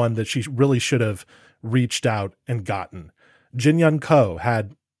like one that she really should have reached out and gotten. Jin Young Ko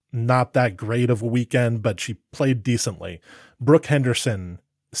had not that great of a weekend, but she played decently. Brooke Henderson,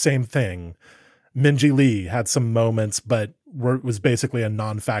 same thing. Minji Lee had some moments, but was basically a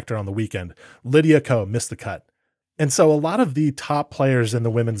non-factor on the weekend. Lydia Ko missed the cut. And so a lot of the top players in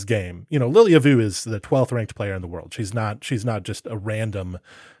the women's game, Lilia Vu is the 12th ranked player in the world. She's not just a random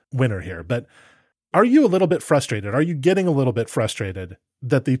winner here. But are you a little bit frustrated? Are you getting a little bit frustrated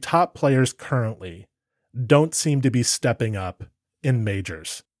that the top players currently don't seem to be stepping up in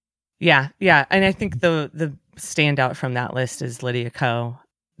majors? Yeah. And I think the standout from that list is Lydia Ko.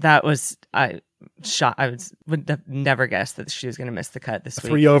 That was would have never guessed that she was going to miss the cut this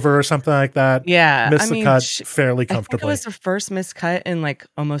week. 3 over or something like that. Yeah. Missed the cut fairly comfortably. I think it was her first missed cut in like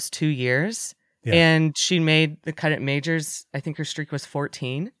almost 2 years. Yeah. And she made the cut at majors. I think her streak was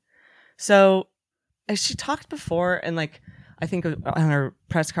 14. So as she talked before, and like, I think on her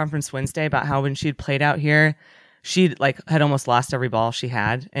press conference Wednesday about how when she'd played out here, she like had almost lost every ball she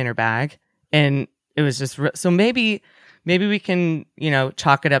had in her bag. And it was just, so maybe we can,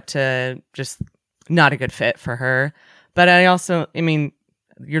 chalk it up to just not a good fit for her. But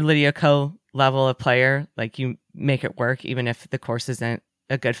your Lydia Ko level of player, like you make it work, even if the course isn't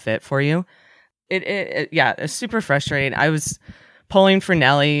a good fit for you. It's super frustrating. I was pulling for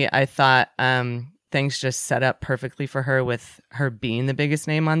Nelly. I thought things just set up perfectly for her with her being the biggest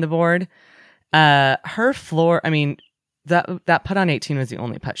name on the board. Her floor, that putt on 18 was the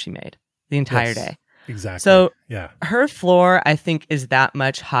only putt she made the entire day. Exactly. So yeah, her floor, I think, is that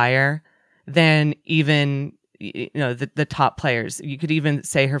much higher than even the top players. You could even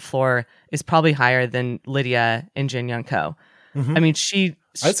say her floor is probably higher than Lydia and Jin Young Ko. Mm-hmm.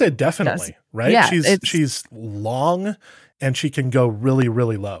 I'd say definitely, right? Yeah, she's long and she can go really,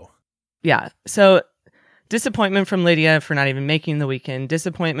 really low. Yeah. So disappointment from Lydia for not even making the weekend.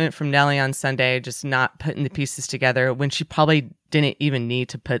 Disappointment from Nelly on Sunday, just not putting the pieces together when she probably didn't even need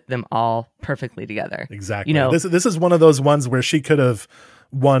to put them all perfectly together. Exactly. This is one of those ones where she could have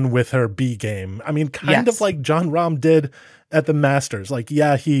won with her B game. Kind of like Jon Rahm did at the Masters. Like,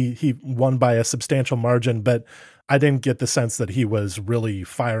 yeah, he won by a substantial margin, but I didn't get the sense that he was really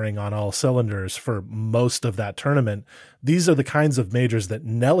firing on all cylinders for most of that tournament. These are the kinds of majors that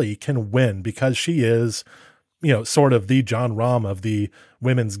Nelly can win because she is, sort of the Jon Rahm of the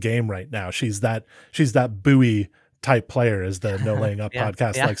women's game right now. She's that buoy type player, as the No Laying Up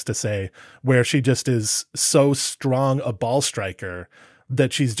podcast likes to say, where she just is so strong a ball striker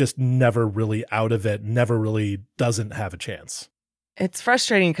that she's just never really out of it, never really doesn't have a chance. It's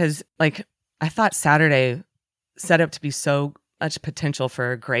frustrating because I thought Saturday set up to be so much potential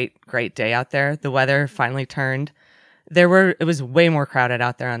for a great day out there. The weather finally turned. It was way more crowded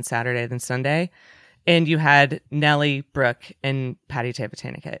out there on Saturday than Sunday. And you had Nelly, Brooke, and Patty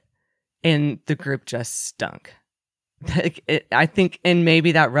Tavatanakit. And the group just stunk. I think, and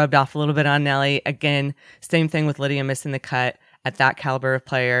maybe that rubbed off a little bit on Nelly. Again, same thing with Lydia missing the cut. At that caliber of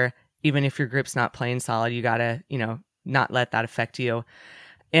player, even if your group's not playing solid, you gotta, not let that affect you.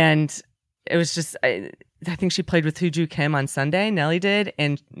 And it was just, I think she played with Hooju Kim on Sunday. Nelly did,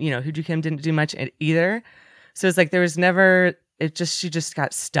 and Hooju Kim didn't do much either. So it's like there was never. She just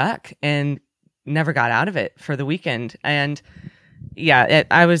got stuck and never got out of it for the weekend. And yeah,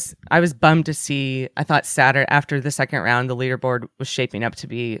 I was bummed to see. I thought Saturday after the second round, the leaderboard was shaping up to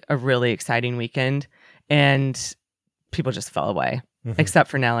be a really exciting weekend, and people just fell away, except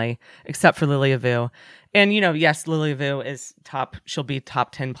for Nelly, except for Lilia Vu. And, yes, Lilia Vu is top. She'll be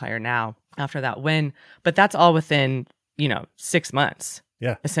top 10 player now after that win, but that's all within, 6 months.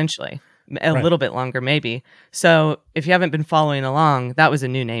 Yeah. Essentially. A little bit longer, maybe. So if you haven't been following along, that was a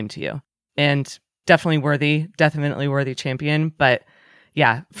new name to you. And definitely worthy champion. But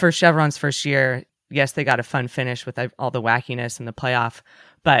yeah, for Chevron's first year, yes, they got a fun finish with all the wackiness in the playoff.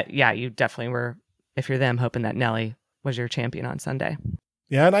 But yeah, you definitely were, if you're them, hoping that Nelly was your champion on Sunday.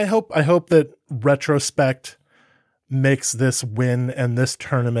 Yeah, and I hope that retrospect makes this win and this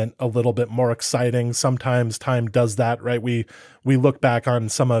tournament a little bit more exciting. Sometimes time does that, right? We look back on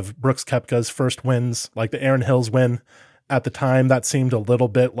some of Brooks Koepka's first wins, like the Erin Hills win. At the time, that seemed a little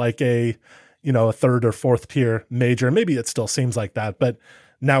bit like a third or fourth tier major. Maybe it still seems like that, but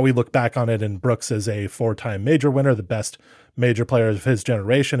now we look back on it and Brooks is a 4-time major winner, the best major player of his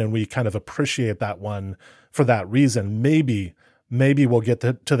generation, and we kind of appreciate that one for that reason. Maybe we'll get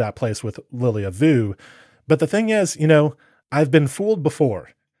to that place with Lilia Vu. But the thing is, I've been fooled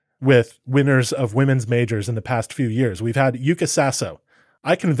before with winners of women's majors in the past few years. We've had Yuka Sasso.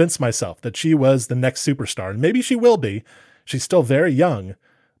 I convinced myself that she was the next superstar, and maybe she will be. She's still very young,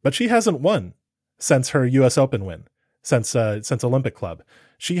 but she hasn't won since her U.S. Open win. since Olympic Club.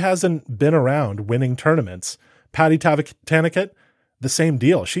 She hasn't been around winning tournaments. Patty Tanaket, the same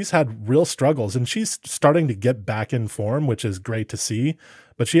deal. She's had real struggles, and she's starting to get back in form, which is great to see.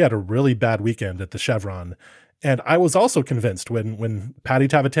 But she had a really bad weekend at the Chevron. And I was also convinced when Patty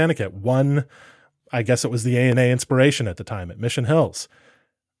Tanaket won, I guess it was the A&A Inspiration at the time at Mission Hills.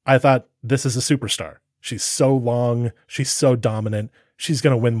 I thought, this is a superstar. She's so long. She's so dominant. She's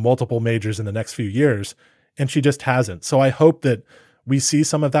going to win multiple majors in the next few years. And she just hasn't. So I hope that we see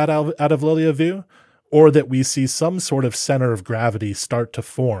some of that out of Lilia Vu, or that we see some sort of center of gravity start to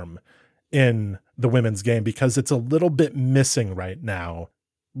form in the women's game, because it's a little bit missing right now.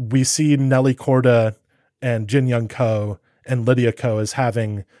 We see Nelly Korda and Jin Young Ko and Lydia Ko as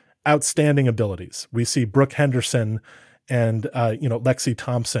having outstanding abilities. We see Brooke Henderson and Lexi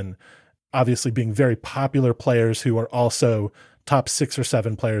Thompson obviously being very popular players who are also top 6 or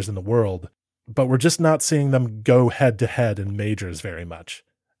 7 players in the world, but we're just not seeing them go head to head in majors very much.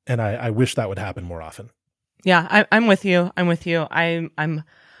 And I wish that would happen more often. Yeah, I'm with you. I'm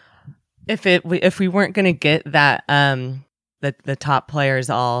if we weren't going to get that the top players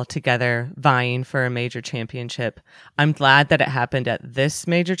all together vying for a major championship, I'm glad that it happened at this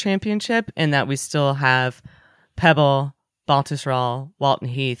major championship, and that we still have Pebble, Baltusrol, Walton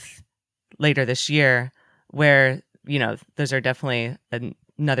Heath later this year, where those are definitely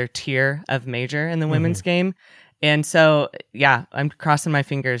another tier of major in the women's game. And so, yeah, I'm crossing my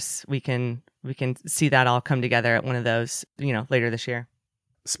fingers we can see that all come together at one of those, later this year.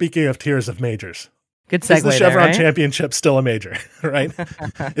 Speaking of tiers of majors, good segue. Is the Chevron Championship still a major, right?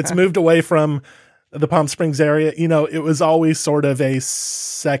 It's moved away from the Palm Springs area. It was always sort of a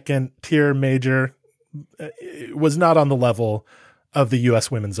second tier major. It was not on the level of the U.S.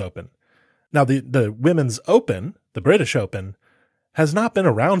 Women's Open. Now, the Women's Open, the British Open, has not been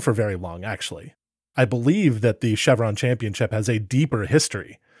around for very long, actually. I believe that the Chevron Championship has a deeper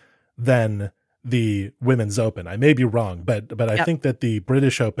history than the Women's Open. I may be wrong, but I think that the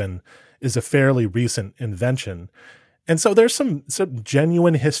British Open is a fairly recent invention. And so there's some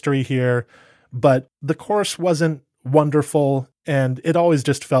genuine history here, but the course wasn't wonderful, and it always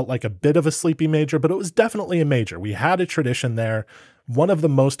just felt like a bit of a sleepy major, but it was definitely a major. We had a tradition there, one of the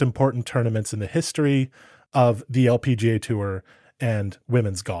most important tournaments in the history of the LPGA Tour and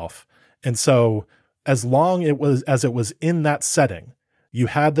women's golf. And so as long as it was in that setting, you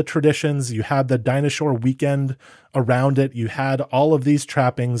had the traditions, you had the Dinah Shore weekend around it, you had all of these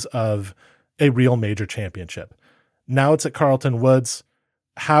trappings of a real major championship. Now it's at Carlton Woods.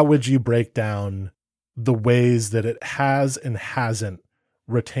 How would you break down the ways that it has and hasn't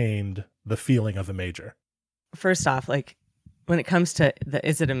retained the feeling of a major? First off, when it comes to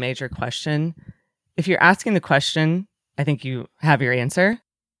is it a major question, if you're asking the question, I think you have your answer.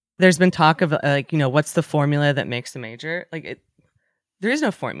 There's been talk of what's the formula that makes a major? There is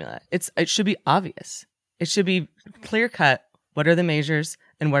no formula. It should be obvious. It should be clear cut. What are the majors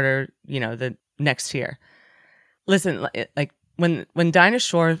and what are, the next tier? Listen, when Dinah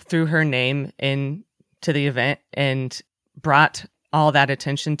Shore threw her name in to the event and brought all that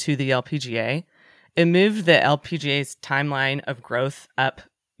attention to the LPGA, it moved the LPGA's timeline of growth up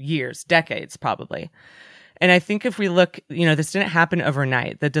years, decades probably. And I think if we look, this didn't happen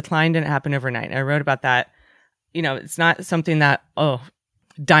overnight. The decline didn't happen overnight. And I wrote about that. It's not something that,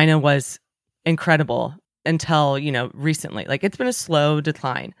 Dinah was incredible until, recently. It's been a slow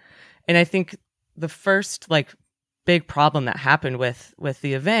decline. And I think the first, big problem that happened with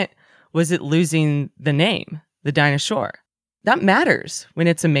the event was it losing the name, the Dinah Shore. That matters when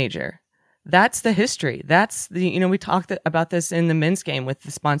it's a major. That's the history. That's we talked about this in the men's game with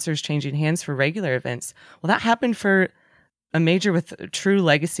the sponsors changing hands for regular events. Well, that happened for a major with true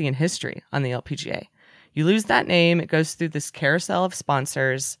legacy and history on the LPGA. You lose that name, it goes through this carousel of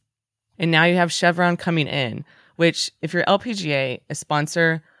sponsors, and now you have Chevron coming in, which if you're LPGA, a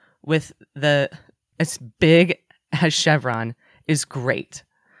sponsor with as big as Chevron is great.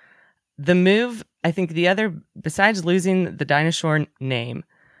 The move, I think besides losing the Dinah Shore name,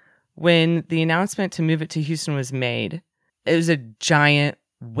 when the announcement to move it to Houston was made, it was a giant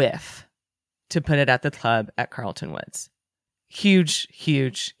whiff to put it at the club at Carlton Woods. Huge,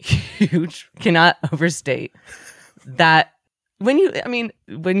 huge, huge. Cannot overstate that. When you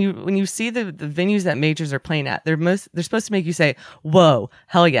see the venues that majors are playing at, they're supposed to make you say, "Whoa,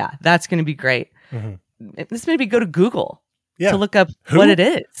 hell yeah, that's going to be great." Mm-hmm. This made me go to Google to look up what it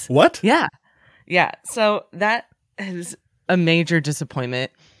is. What? Yeah. So that is a major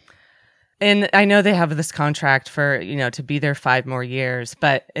disappointment. And I know they have this contract for, to be there 5 more years,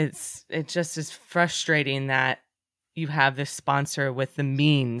 but it just is frustrating that you have this sponsor with the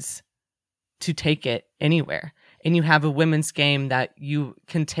means to take it anywhere. and you have a women's game that you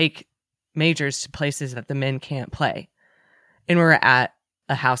can take majors to places that the men can't play. And we're at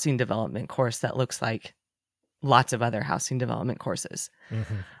a housing development course that looks like lots of other housing development courses.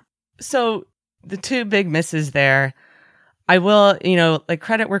 Mm-hmm. So the two big misses there, I will, like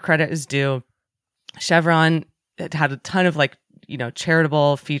credit where credit is due. Chevron had a ton of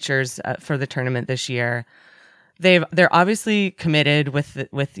charitable features for the tournament this year. They're obviously committed with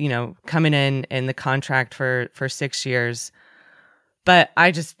coming in the contract for 6 years. But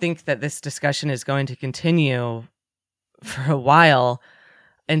I just think that this discussion is going to continue for a while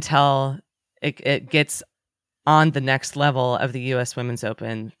until it gets on the next level of the U.S. Women's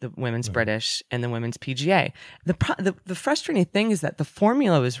Open, the Women's British, and the Women's PGA. The frustrating thing is that the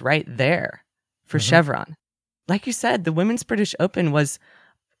formula was right there for Chevron. Like you said, the Women's British Open was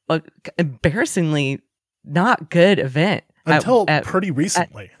an embarrassingly not good event. Until pretty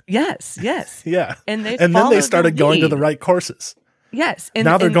recently. Yes. Yeah. And then they started going to the right courses. Yes.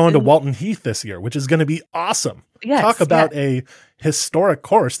 Now they're going to Walton Heath this year, which is going to be awesome. Yes, talk about a historic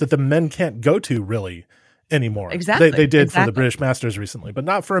course that the men can't go to really anymore. Exactly. They did for the British Masters recently, but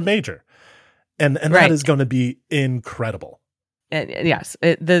not for a major. And that is going to be incredible. Yes.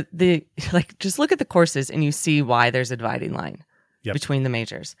 Just look at the courses and you see why there's a dividing line between the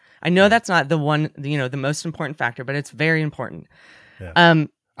majors. I know that's not the one, the most important factor, but it's very important. Yeah.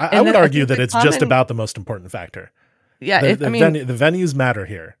 I would argue that it's just about the most important factor. Yeah. The venues matter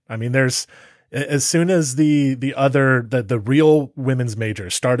here. I mean, there's, as soon as the real women's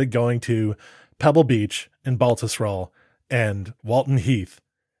majors started going to Pebble Beach and Baltusrol and Walton Heath,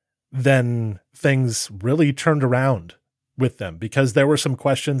 then things really turned around with them, because there were some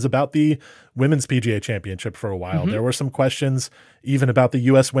questions about the Women's PGA Championship for a while. Mm-hmm. There were some questions even about the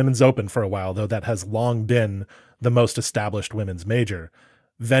U.S. Women's Open for a while, though that has long been the most established women's major.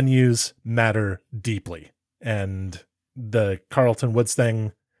 Venues matter deeply, and the Carlton Woods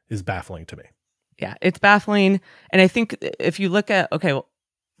thing is baffling to me. Yeah, it's baffling. And I think if you look at,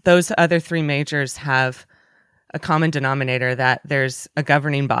 those other three majors have a common denominator, that there's a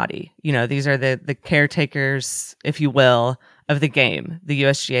governing body. These are the caretakers, if you will, of the game, the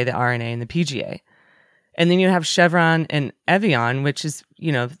USGA, the RNA, and the PGA. And then you have Chevron and Evian, which is,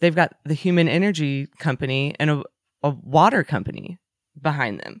 they've got the human energy company and a water company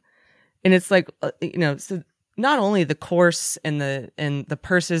behind them. And it's like, so not only the course and the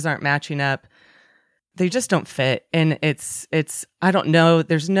purses aren't matching up, they just don't fit. And it's I don't know.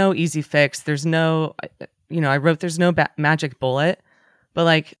 There's no easy fix. There's no, I wrote there's no magic bullet,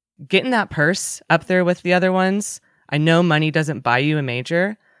 but getting that purse up there with the other ones. I know money doesn't buy you a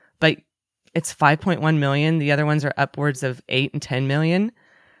major, but it's 5.1 million. The other ones are upwards of 8 and 10 million.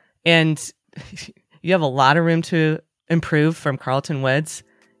 And you have a lot of room to improve from Carlton Woods.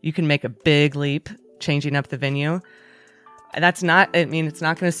 You can make a big leap changing up the venue. It's not going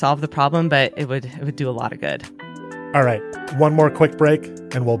to solve the problem, but it would do a lot of good. All right, one more quick break,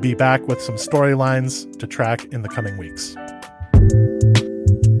 and we'll be back with some storylines to track in the coming weeks.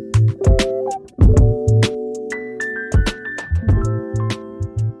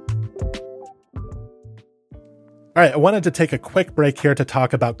 All right, I wanted to take a quick break here to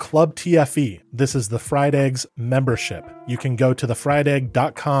talk about Club TFE. This is the Fried Eggs membership. You can go to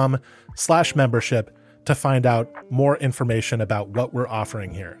thefriedegg.com/membership to find out more information about what we're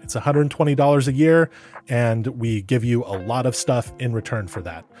offering here. It's $120 a year, and we give you a lot of stuff in return for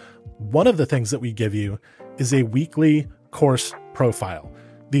that. One of the things that we give you is a weekly course profile.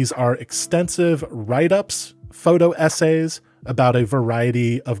 These are extensive write-ups, photo essays about a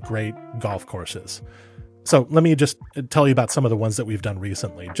variety of great golf courses. So let me just tell you about some of the ones that we've done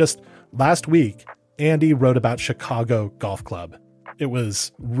recently. Just last week, Andy wrote about Chicago Golf Club. It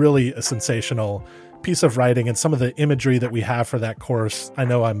was really a sensational piece of writing, and some of the imagery that we have for that course, I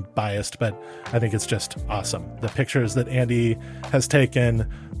know I'm biased, but I think it's just awesome. The pictures that Andy has taken,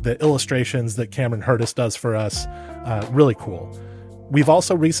 the illustrations that Cameron Hurtis does for us, really cool. We've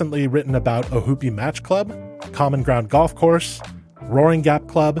also recently written about Ohoopee Match Club, Common Ground Golf Course, Roaring Gap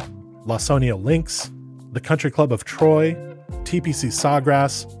Club, Lawsonia Links, the Country Club of Troy, TPC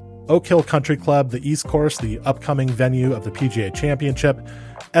Sawgrass, Oak Hill Country Club, the East Course, the upcoming venue of the PGA Championship,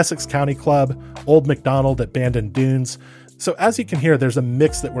 Essex County Club, Old McDonald at Bandon Dunes. So as you can hear, there's a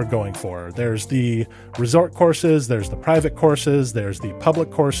mix that we're going for. There's the resort courses, there's the private courses, there's the public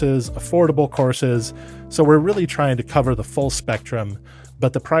courses, affordable courses. So we're really trying to cover the full spectrum,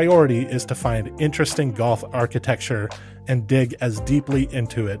 but the priority is to find interesting golf architecture and dig as deeply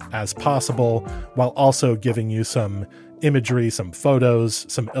into it as possible, while also giving you some imagery, some photos,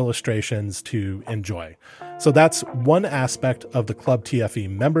 some illustrations to enjoy. So that's one aspect of the Club TFE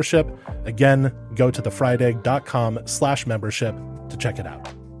membership. Again, go to thefriedegg.com/membership to check it out.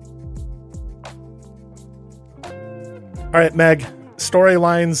 All right, Meg,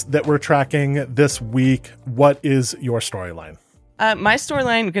 storylines that we're tracking this week. What is your storyline? My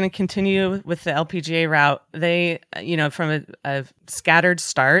storyline going to continue with the LPGA route. They, from a scattered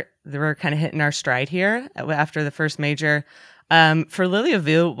start, they were kind of hitting our stride here after the first major. For Lilia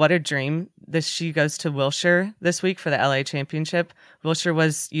Vu, what a dream. She goes to Wilshire this week for the LA Championship. Wilshire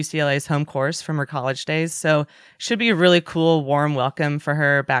was UCLA's home course from her college days, so should be a really cool, warm welcome for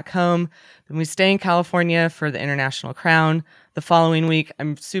her back home. Then we stay in California for the International Crown the following week.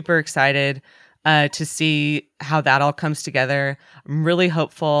 I'm super excited to see how that all comes together. I'm really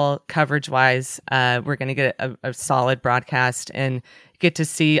hopeful coverage-wise. We're going to get a solid broadcast and get to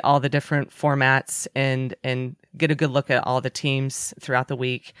see all the different formats and get a good look at all the teams throughout the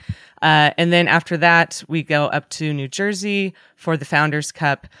week. And then after that, we go up to New Jersey for the Founders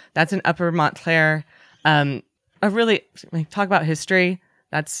Cup. That's in Upper Montclair. Talk about history.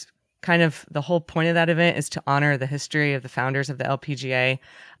 That's kind of the whole point of that event, is to honor the history of the founders of the LPGA.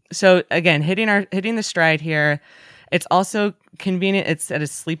 So again, hitting the stride here. It's also convenient. It's at a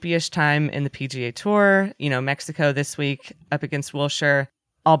sleepy-ish time in the PGA Tour. Mexico this week up against Wilshire.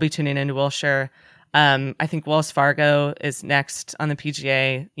 I'll be tuning into Wilshire. I think Wells Fargo is next on the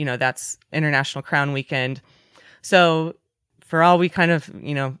PGA. That's International Crown weekend. So for all we kind of,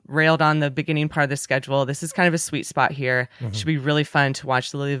 railed on the beginning part of the schedule, this is kind of a sweet spot here. Mm-hmm. Should be really fun to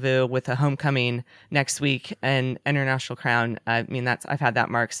watch Lilia Vu with a homecoming next week and International Crown. I've had that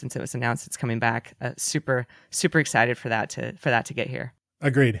mark since it was announced it's coming back. Super, super excited for that to get here.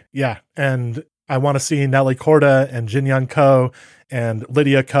 Agreed. Yeah. And I want to see Nelly Korda and Jin Young Ko and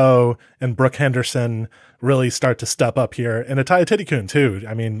Lydia Ko and Brooke Henderson really start to step up here. And Ataya Titikun too.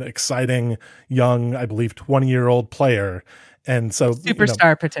 Exciting, young, I believe 20-year-old player. And so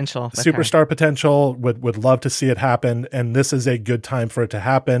superstar potential, would love to see it happen. And this is a good time for it to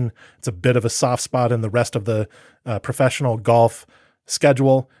happen. It's a bit of a soft spot in the rest of the professional golf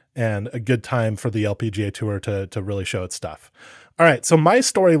schedule, and a good time for the LPGA Tour to really show its stuff. All right. So my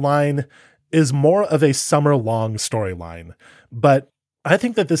storyline is more of a summer-long storyline, but I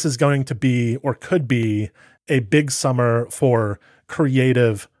think that this is going to be, or could be, a big summer for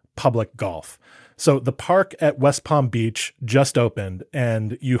creative public golf. So the park at West Palm Beach just opened,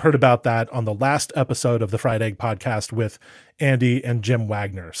 and you heard about that on the last episode of the Fried Egg podcast with Andy and Jim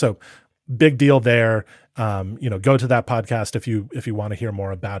Wagner. So big deal there. Go to that podcast if you want to hear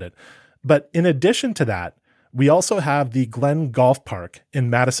more about it. But in addition to that, we also have the Glen Golf Park in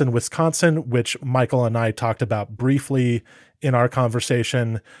Madison, Wisconsin, which Michael and I talked about briefly in our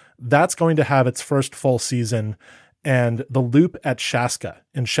conversation. That's going to have its first full season. And the Loop at Shaska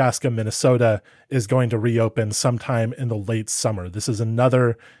in Shaska, Minnesota is going to reopen sometime in the late summer. This is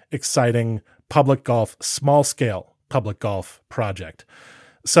another exciting public golf, small scale public golf project.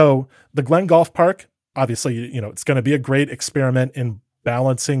 So the Glen Golf Park, obviously, it's going to be a great experiment in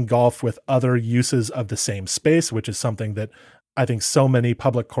balancing golf with other uses of the same space, which is something that I think so many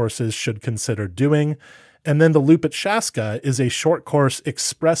public courses should consider doing. And then the Loop at Shaska is a short course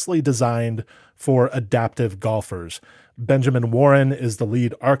expressly designed for adaptive golfers. Benjamin Warren is the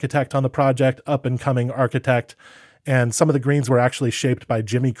lead architect on the project, up-and-coming architect, and some of the greens were actually shaped by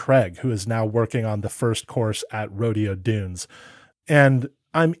Jimmy Craig, who is now working on the first course at Rodeo Dunes. And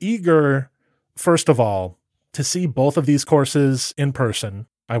I'm eager, first of all, to see both of these courses in person.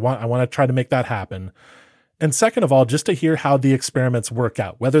 I want to try to make that happen. And second of all, just to hear how the experiments work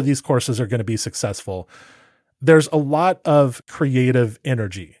out, whether these courses are going to be successful. There's a lot of creative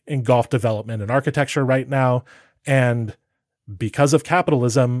energy in golf development and architecture right now. And because of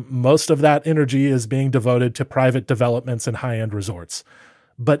capitalism, most of that energy is being devoted to private developments and high-end resorts.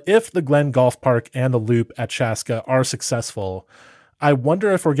 But if the Glen Golf Park and the Loop at Shaska are successful, I wonder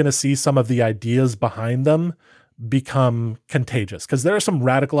if we're going to see some of the ideas behind them become contagious, because there are some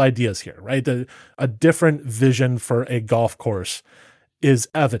radical ideas here, right? A different vision for a golf course is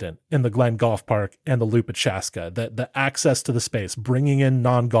evident in the Glen Golf Park and the Loop at Shaska. The access to the space, bringing in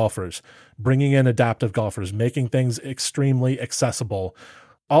non-golfers, bringing in adaptive golfers, making things extremely accessible.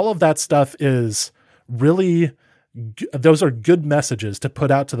 All of that stuff is really, those are good messages to put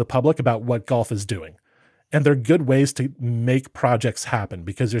out to the public about what golf is doing. And they're good ways to make projects happen,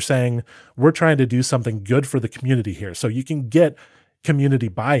 because you're saying, we're trying to do something good for the community here. So you can get community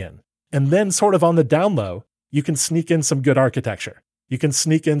buy-in. And then sort of on the down low, you can sneak in some good architecture. You can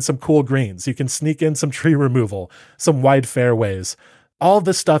sneak in some cool greens. You can sneak in some tree removal, some wide fairways. All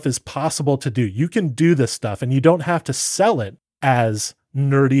this stuff is possible to do. You can do this stuff, and you don't have to sell it as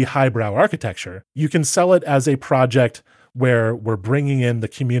nerdy highbrow architecture. You can sell it as a project where we're bringing in the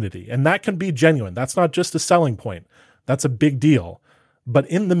community, and that can be genuine. That's not just a selling point. That's a big deal. But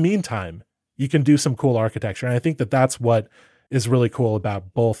in the meantime, you can do some cool architecture. And I think that that's what is really cool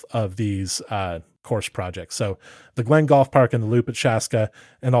about both of these course projects. So the Glen Golf Park and the Loop at Shaska,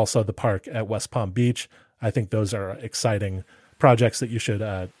 and also the park at West Palm Beach. I think those are exciting projects that you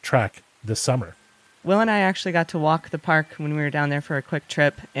should track this summer. Will and I actually got to walk the park when we were down there for a quick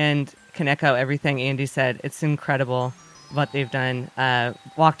trip and can echo everything Andy said. It's incredible what they've done.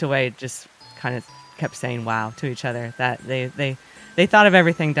 Walked away, just kind of kept saying wow to each other, that they thought of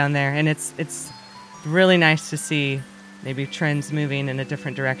everything down there. And it's really nice to see maybe trends moving in a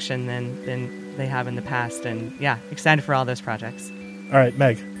different direction than they have in the past. And yeah, excited for all those projects. All right,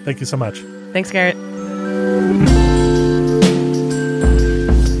 Meg, thank you so much. Thanks, Garrett.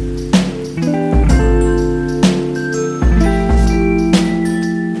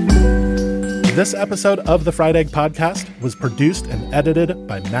 This episode of the Fried Egg Podcast was produced and edited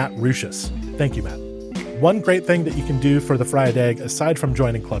by Matt Ruchis. Thank you, Matt. One great thing that you can do for the Fried Egg, aside from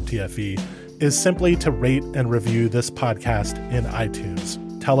joining Club TFE, is simply to rate and review this podcast in iTunes.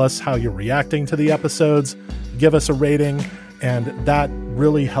 Tell us how you're reacting to the episodes, give us a rating, and that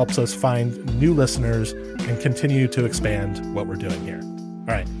really helps us find new listeners and continue to expand what we're doing here.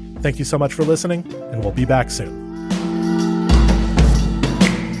 All right. Thank you so much for listening, and we'll be back soon.